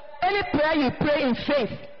 Any prayer you pray in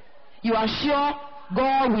faith, you are sure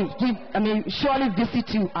God will surely visit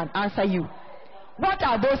you and answer you. What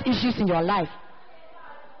are those issues in your life?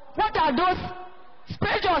 What are those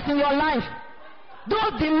pressures in your life?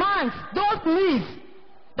 Those demands, those needs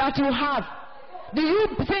that you have. Do you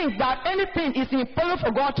think that anything is impossible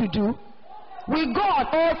for God to do? With God,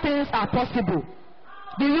 all things are possible.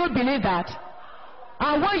 Do you believe that?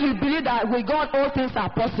 And when you believe that with God all things are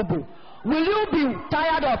possible, will you be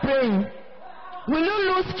tired of praying? Will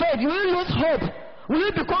you lose faith? Will you lose hope? Will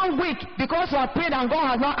you become weak because you have prayed and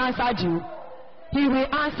God has not answered you? He will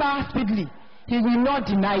answer speedily. He will not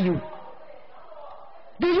deny you.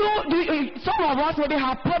 Some of us maybe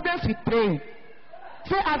have problems with praying.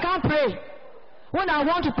 Say, I can't pray. When I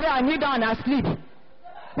want to pray, I kneel down and I sleep.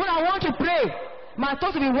 When I want to pray, my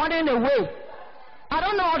thoughts will be wandering away. I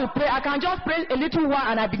don't know how to pray. I can just pray a little while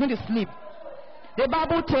and I begin to sleep. The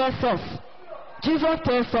Bible tells us, Jesus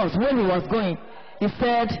tells us when he was going, he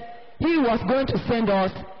said he was going to send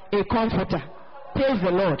us a comforter. Praise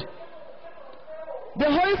the Lord. The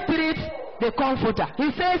Holy Spirit, the comforter.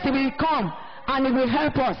 He says he will come and he will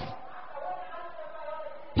help us.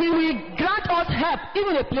 He will grant us help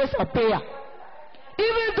even in a place of prayer.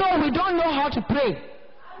 Even though we don't know how to pray,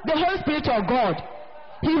 the Holy Spirit of God,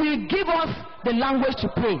 he will give us the language to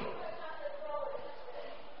pray.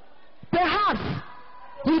 Perhaps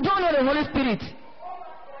you don't know the Holy Spirit,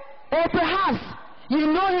 or perhaps you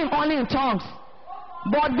know him only in tongues,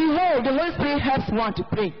 but behold, the Holy Spirit helps one to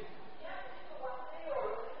pray.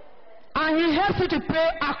 And he helps you to pray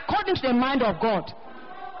according to the mind of God.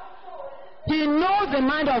 He knows the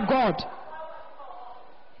mind of God.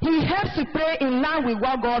 He helps you pray in line with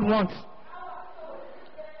what God wants.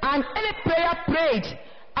 And any prayer prayed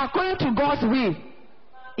according to God's will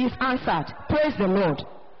is answered. Praise the Lord.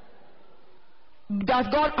 Does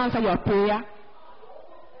God answer your prayer?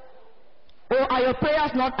 Or are your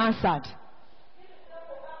prayers not answered?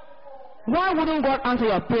 Why wouldn't God answer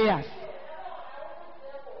your prayers?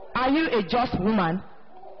 Are you a just woman?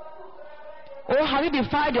 Or have you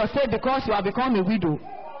defiled yourself because you have become a widow?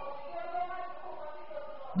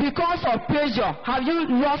 Because of pressure, have you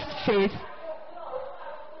lost faith?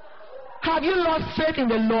 Have you lost faith in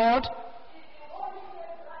the Lord?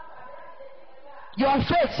 Your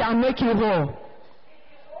faith shall make you whole.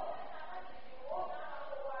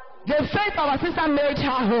 The faith of our sister made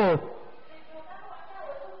her whole.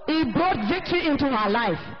 It brought victory into her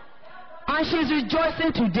life. And she's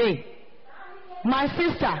rejoicing today. My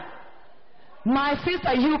sister,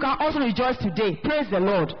 you can also rejoice today. Praise the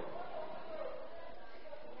Lord.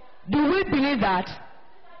 Do we believe that?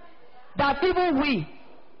 That even we,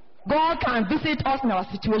 God can visit us in our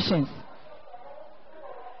situations.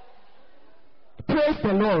 Praise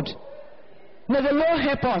the Lord. May the Lord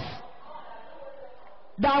help us.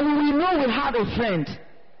 that we will know we have a friend.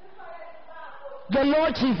 The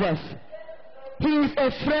Lord Jesus. He is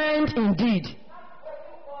a friend indeed.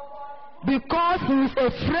 Because he is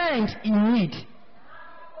a friend in need.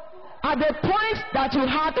 At the point that you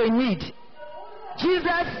have a need,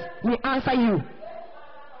 Jesus will answer you.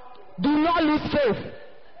 Do not lose faith.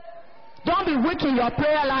 Don't be weak in your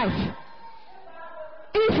prayer life.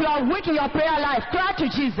 If you are weak in your prayer life, cry to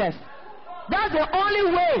Jesus. That's the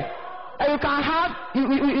only way you can have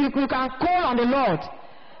you can call on the Lord.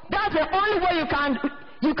 That's the only way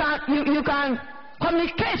you can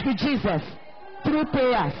communicate with Jesus, through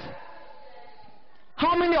prayers.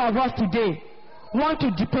 How many of us today want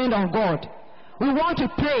to depend on God? We want to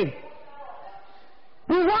pray.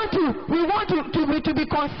 We want to be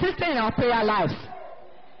consistent in our prayer lives.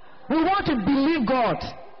 We want to believe God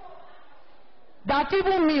that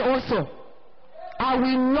even me also, I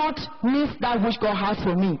will not miss that which God has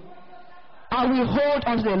for me. I will hold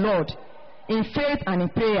on to the Lord in faith and in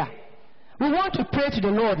prayer. We want to pray to the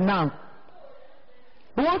Lord now.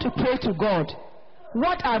 We want to pray to God.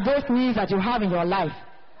 What are those needs that you have in your life?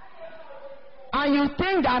 And you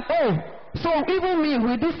think that, oh, so even me,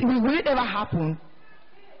 will it ever happen?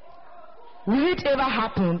 Will it ever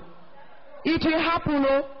happen? It will happen,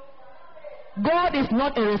 oh. God is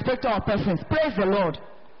not a respecter of persons. Praise the Lord.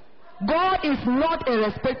 God is not a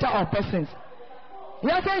respecter of persons. He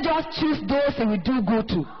doesn't just choose those he will do good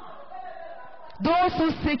to. Those who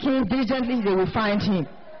seek him diligently, they will find him.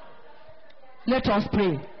 Let us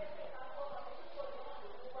pray.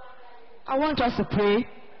 I want us to pray.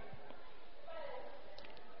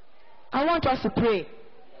 I want us to pray.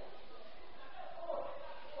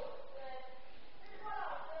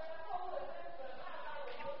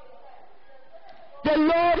 The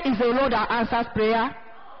Lord is a Lord that answers prayer.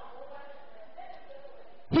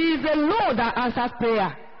 He is a Lord that answers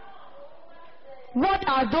prayer. What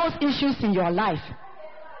are those issues in your life?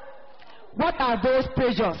 What are those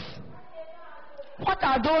pressures? What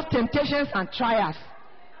are those temptations and trials?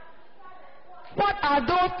 What are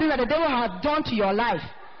those things that the devil has done to your life?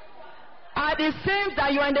 And it seems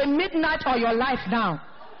that you are in the midnight of your life now.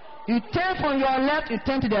 You turn from your left, you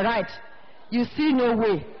turn to the right. You see no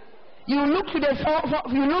way. You look you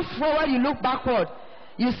look forward, you look backward.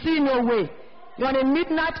 You see no way. You are in the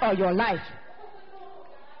midnight of your life.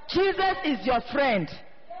 Jesus is your friend,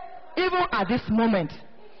 even at this moment.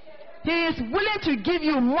 He is willing to give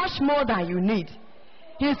you much more than you need.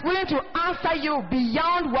 He is willing to answer you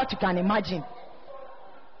beyond what you can imagine.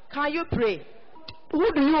 Can you pray?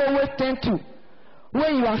 Who do you always turn to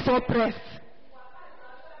when you are so pressed?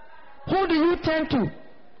 Who do you turn to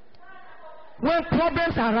when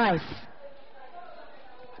problems arise?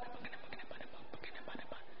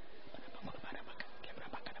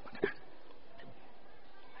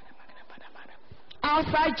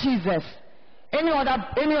 Outside Jesus, any other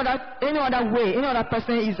way, any other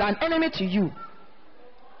person is an enemy to you.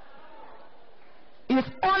 It's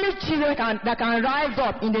only Jesus that can rise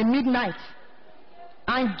up in the midnight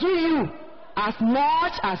and give you as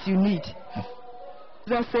much as you need.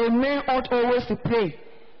 Jesus said, men ought always to pray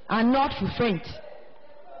and not to faint.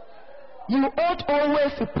 You ought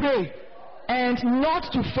always to pray and not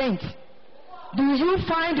to faint. Do you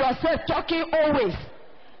find yourself talking always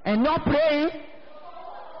and not praying?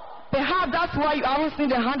 Perhaps that's why you haven't seen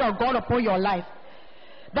the hand of God upon your life.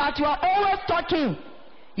 That you are always talking,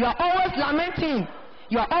 you are always lamenting,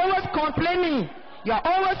 you are always complaining, you are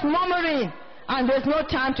always murmuring, and there's no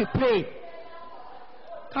time to pray.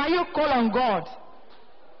 Can you call on God?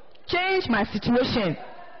 Change my situation.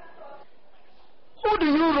 Who do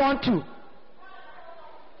you run to?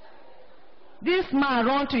 This man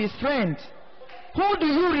ran to his friend. Who do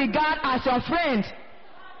you regard as your friend?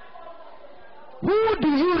 Who do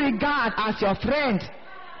you regard as your friend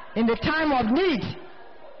in the time of need?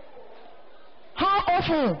 How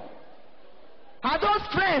often have those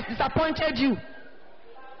friends disappointed you?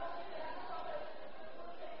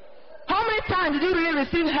 How many times did you really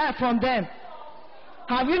receive help from them?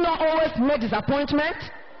 Have you not always met disappointment?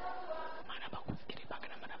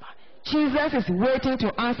 Jesus is waiting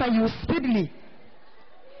to answer you speedily.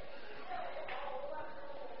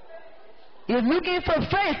 He's looking for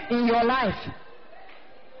faith in your life.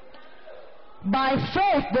 By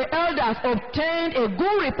faith, the elders obtained a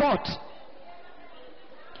good report.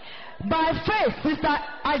 By faith, Sister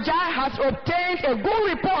Ajay has obtained a good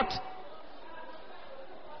report.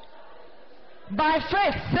 By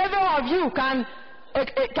faith, several of you can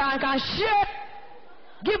share,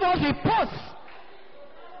 give us reports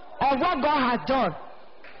of what God has done.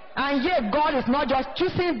 And yet, God is not just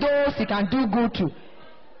choosing those He can do good to.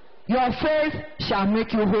 Your faith shall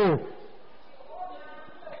make you whole.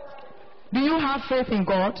 Do you have faith in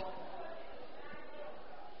God?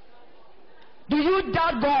 Do you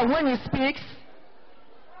doubt God when He speaks?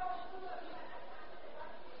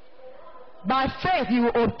 By faith you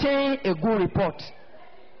will obtain a good report.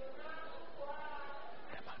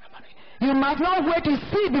 You must not wait to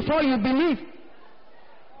see before you believe.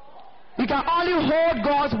 You can only hold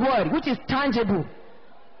God's word, which is tangible.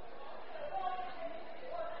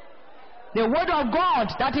 The word of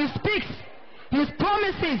God that He speaks, His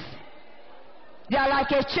promises, they are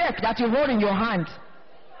like a check that you hold in your hand.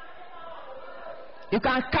 You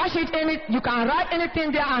can cash it you can write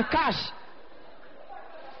anything there and cash.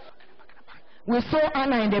 We saw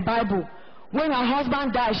Anna in the Bible. When her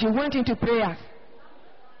husband died, she went into prayers.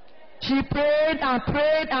 She prayed and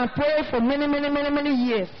prayed and prayed for many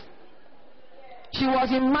years. She was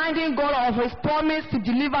reminding God of His promise to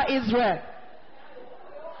deliver Israel.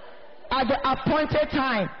 At the appointed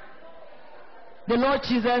time, the Lord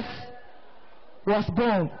Jesus was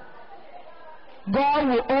born. God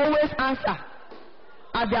will always answer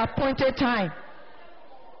at the appointed time.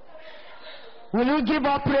 Will you give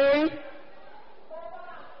up praying?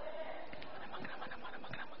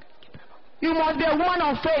 You must be a woman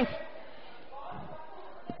of faith.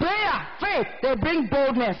 Prayer, faith, they bring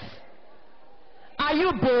boldness. Are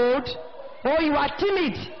you bold or you are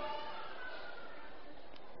timid?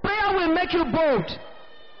 Prayer will make you bold.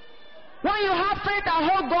 When you have faith and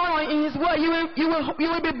hold God in His word, you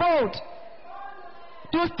will be bold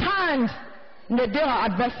to stand in the day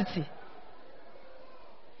of adversity.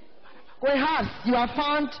 Perhaps you have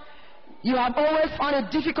always found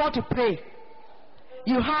it difficult to pray.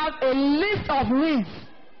 You have a list of needs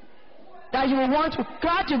that you want to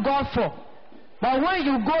cry to God for. But when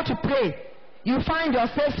you go to pray, you find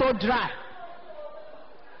yourself so dry.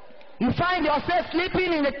 You find yourself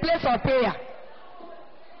sleeping in the place of prayer.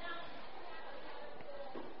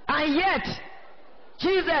 And yet,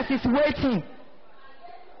 Jesus is waiting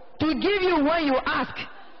to give you when you ask.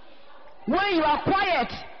 When you are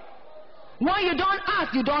quiet, when you don't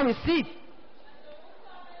ask, you don't receive.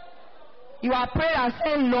 You are praying and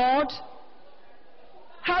saying, Lord,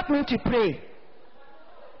 help me to pray.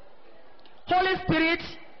 Holy Spirit,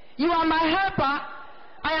 you are my helper.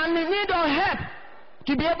 I am in need of help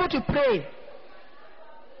to be able to pray.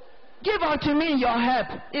 Give unto me your help,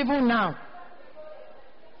 even now.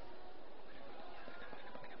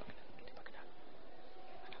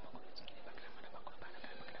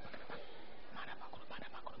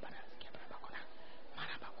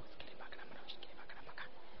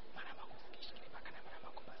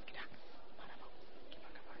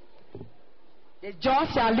 The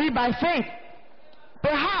just shall live by faith.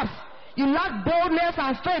 Perhaps you lack boldness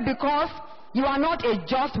and faith because you are not a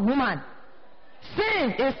just woman.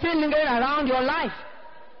 Sin is still lingering around your life.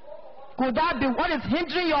 Could that be what is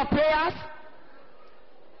hindering your prayers?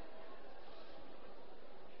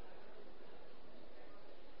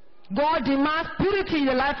 God demands purity in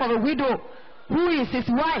the life of a widow who is his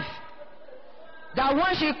wife. That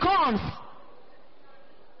when she comes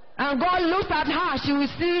and God looks at her, she will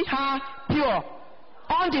see her pure,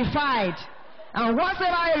 undefiled. And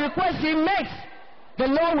whatever request he makes, the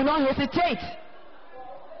Lord will not hesitate.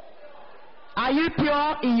 Are you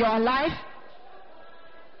pure in your life?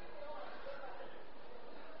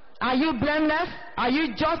 Are you blameless? Are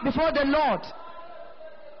you just before the Lord?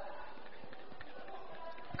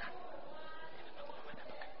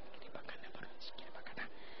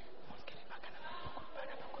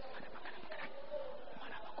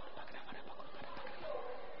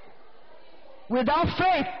 Without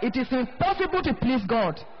faith, it is impossible to please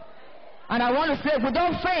God. And I want to say,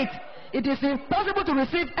 without faith, it is impossible to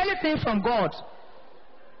receive anything from God.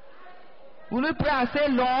 Will you pray and say,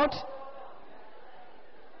 Lord,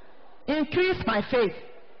 increase my faith.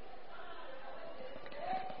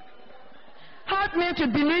 Help me to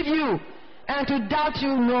believe you and to doubt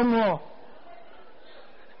you no more.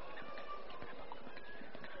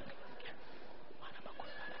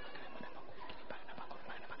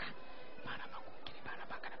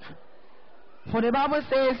 For the Bible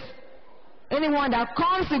says, anyone that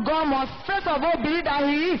comes to God must first of all believe that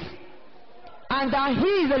he is, and that he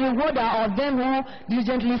is a rewarder of them who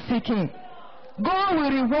diligently seek him. God will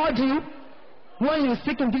reward you when you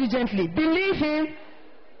seek him diligently. Believe him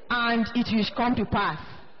and it will come to pass.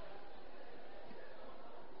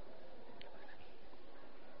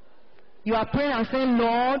 You are praying and saying,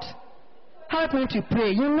 Lord, help me to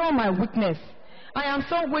pray. You know my weakness. I am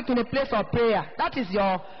so weak in the place of prayer. That is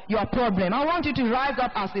your problem. I want you to rise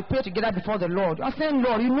up as we pray together before the Lord. I'm saying,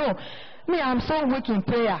 Lord, you know, me, I'm so weak in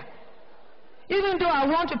prayer. Even though I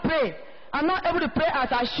want to pray, I'm not able to pray as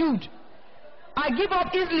I should. I give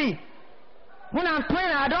up easily. When I'm praying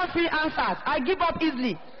and I don't see answers, I give up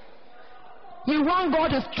easily. You want God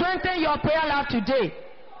to strengthen your prayer life today.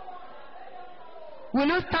 Will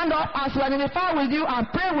you stand up as we identify with you and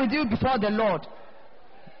pray with you before the Lord?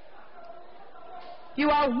 You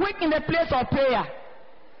are weak in the place of prayer.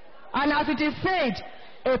 And as it is said,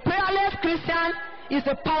 a prayerless Christian is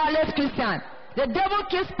a powerless Christian. The devil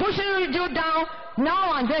keeps pushing you down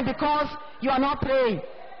now and then because you are not praying.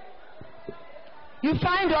 You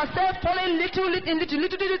find yourself falling little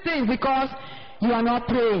things because you are not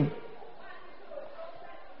praying.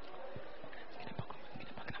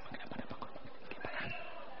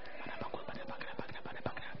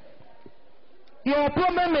 Your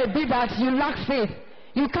problem may be that you lack faith.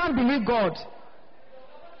 You can't believe God.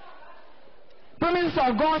 Promises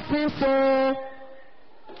of God seem so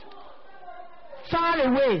far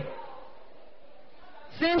away.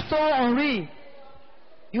 Seems so unreal.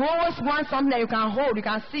 You always want something that you can hold, you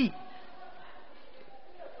can see.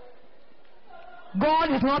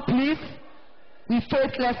 God is not pleased with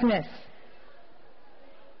faithlessness.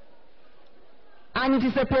 And it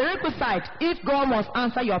is a prerequisite if God must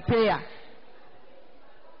answer your prayer.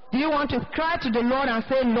 Do you want to cry to the Lord and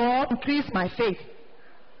say, Lord, increase my faith?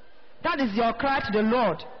 That is your cry to the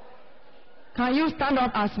Lord. Can you stand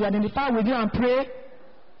up as we identify with you and pray?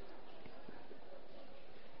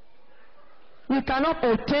 We cannot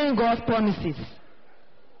obtain God's promises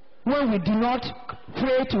when we do not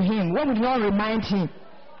pray to Him, when we do not remind Him.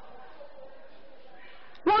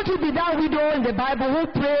 Won't you be that widow in the Bible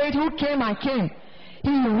who prayed, who came and came? He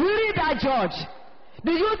really that judge.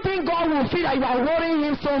 Do you think God will feel that you are worrying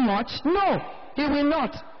Him so much? No, He will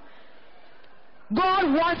not.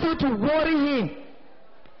 God wants you to worry Him.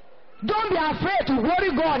 Don't be afraid to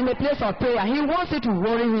worry God in the place of prayer. He wants you to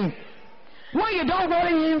worry Him. When you don't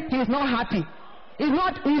worry Him, He is not happy. He's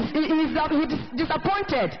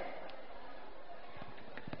disappointed.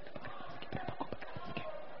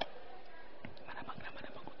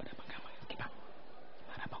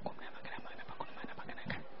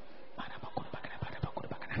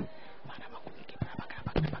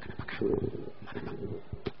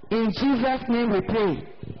 In Jesus' name we pray.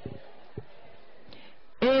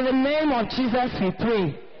 In the name of Jesus we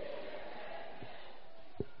pray.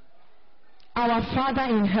 Our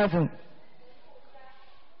Father in heaven,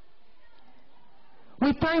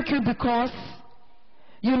 we thank you because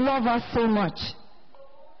you love us so much.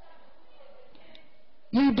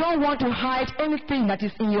 You don't want to hide anything that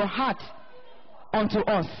is in your heart unto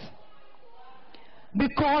us,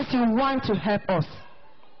 because you want to help us.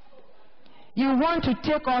 You want to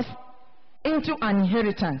take us into an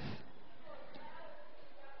inheritance.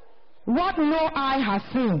 What no eye has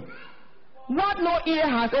seen, what no ear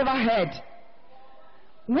has ever heard,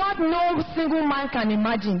 what no single man can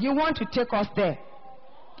imagine, you want to take us there.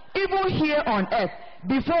 Even here on earth,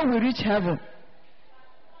 before we reach heaven.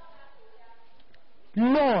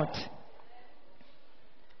 Lord,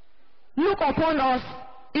 look upon us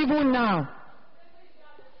even now.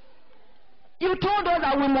 You told us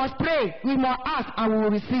that we must pray, we must ask, and we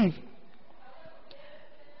will receive.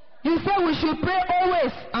 You said we should pray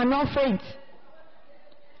always and not faint.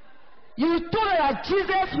 You told us that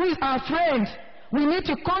Jesus, who is our friend, we need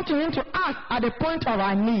to come to Him to ask at the point of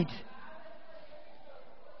our need.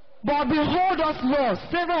 But behold us, Lord,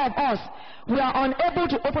 several of us, we are unable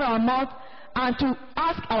to open our mouth and to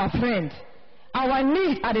ask our friend our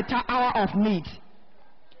need at the hour of need.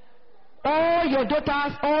 All your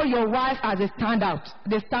daughters, all your wives as they stand out,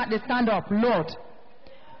 they stand up, Lord.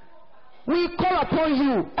 We call upon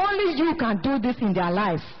you. Only you can do this in their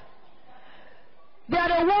lives. They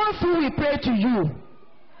are the ones who will pray to you.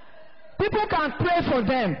 People can pray for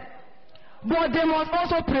them, but they must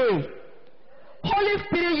also pray. Holy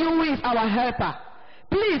Spirit, you is our helper.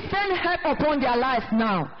 Please send help upon their lives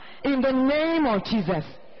now, in the name of Jesus.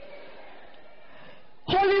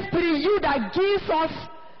 Holy Spirit, you that gives us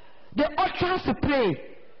the utterance to pray,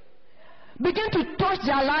 begin to touch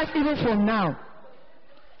their lives even from now.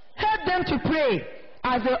 Help them to pray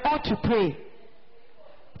as they ought to pray.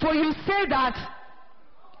 For you say that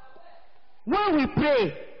when we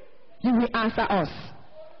pray, you will answer us.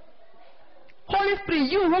 Holy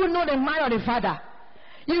Spirit, you who know the mind of the Father,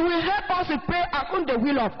 you will help us to pray according to the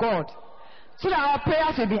will of God, so that our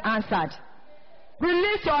prayers will be answered.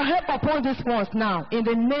 Release your help upon these ones now, in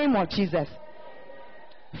the name of Jesus.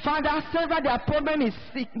 Father, several their problem is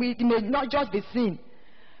sick, it may not just be sin.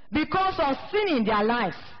 Because of sin in their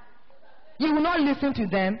lives, you will not listen to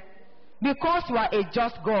them, because you are a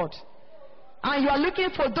just God. And you are looking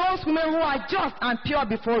for those women who are just and pure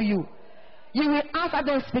before you. You will answer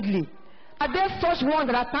them speedily. Are there such ones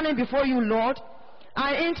that are standing before you, Lord,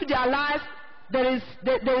 and into their lives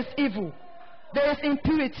there is evil, there is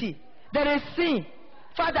impurity, there is sin.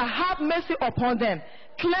 Father, have mercy upon them.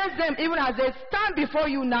 Cleanse them even as they stand before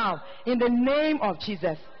you now in the name of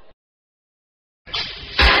Jesus.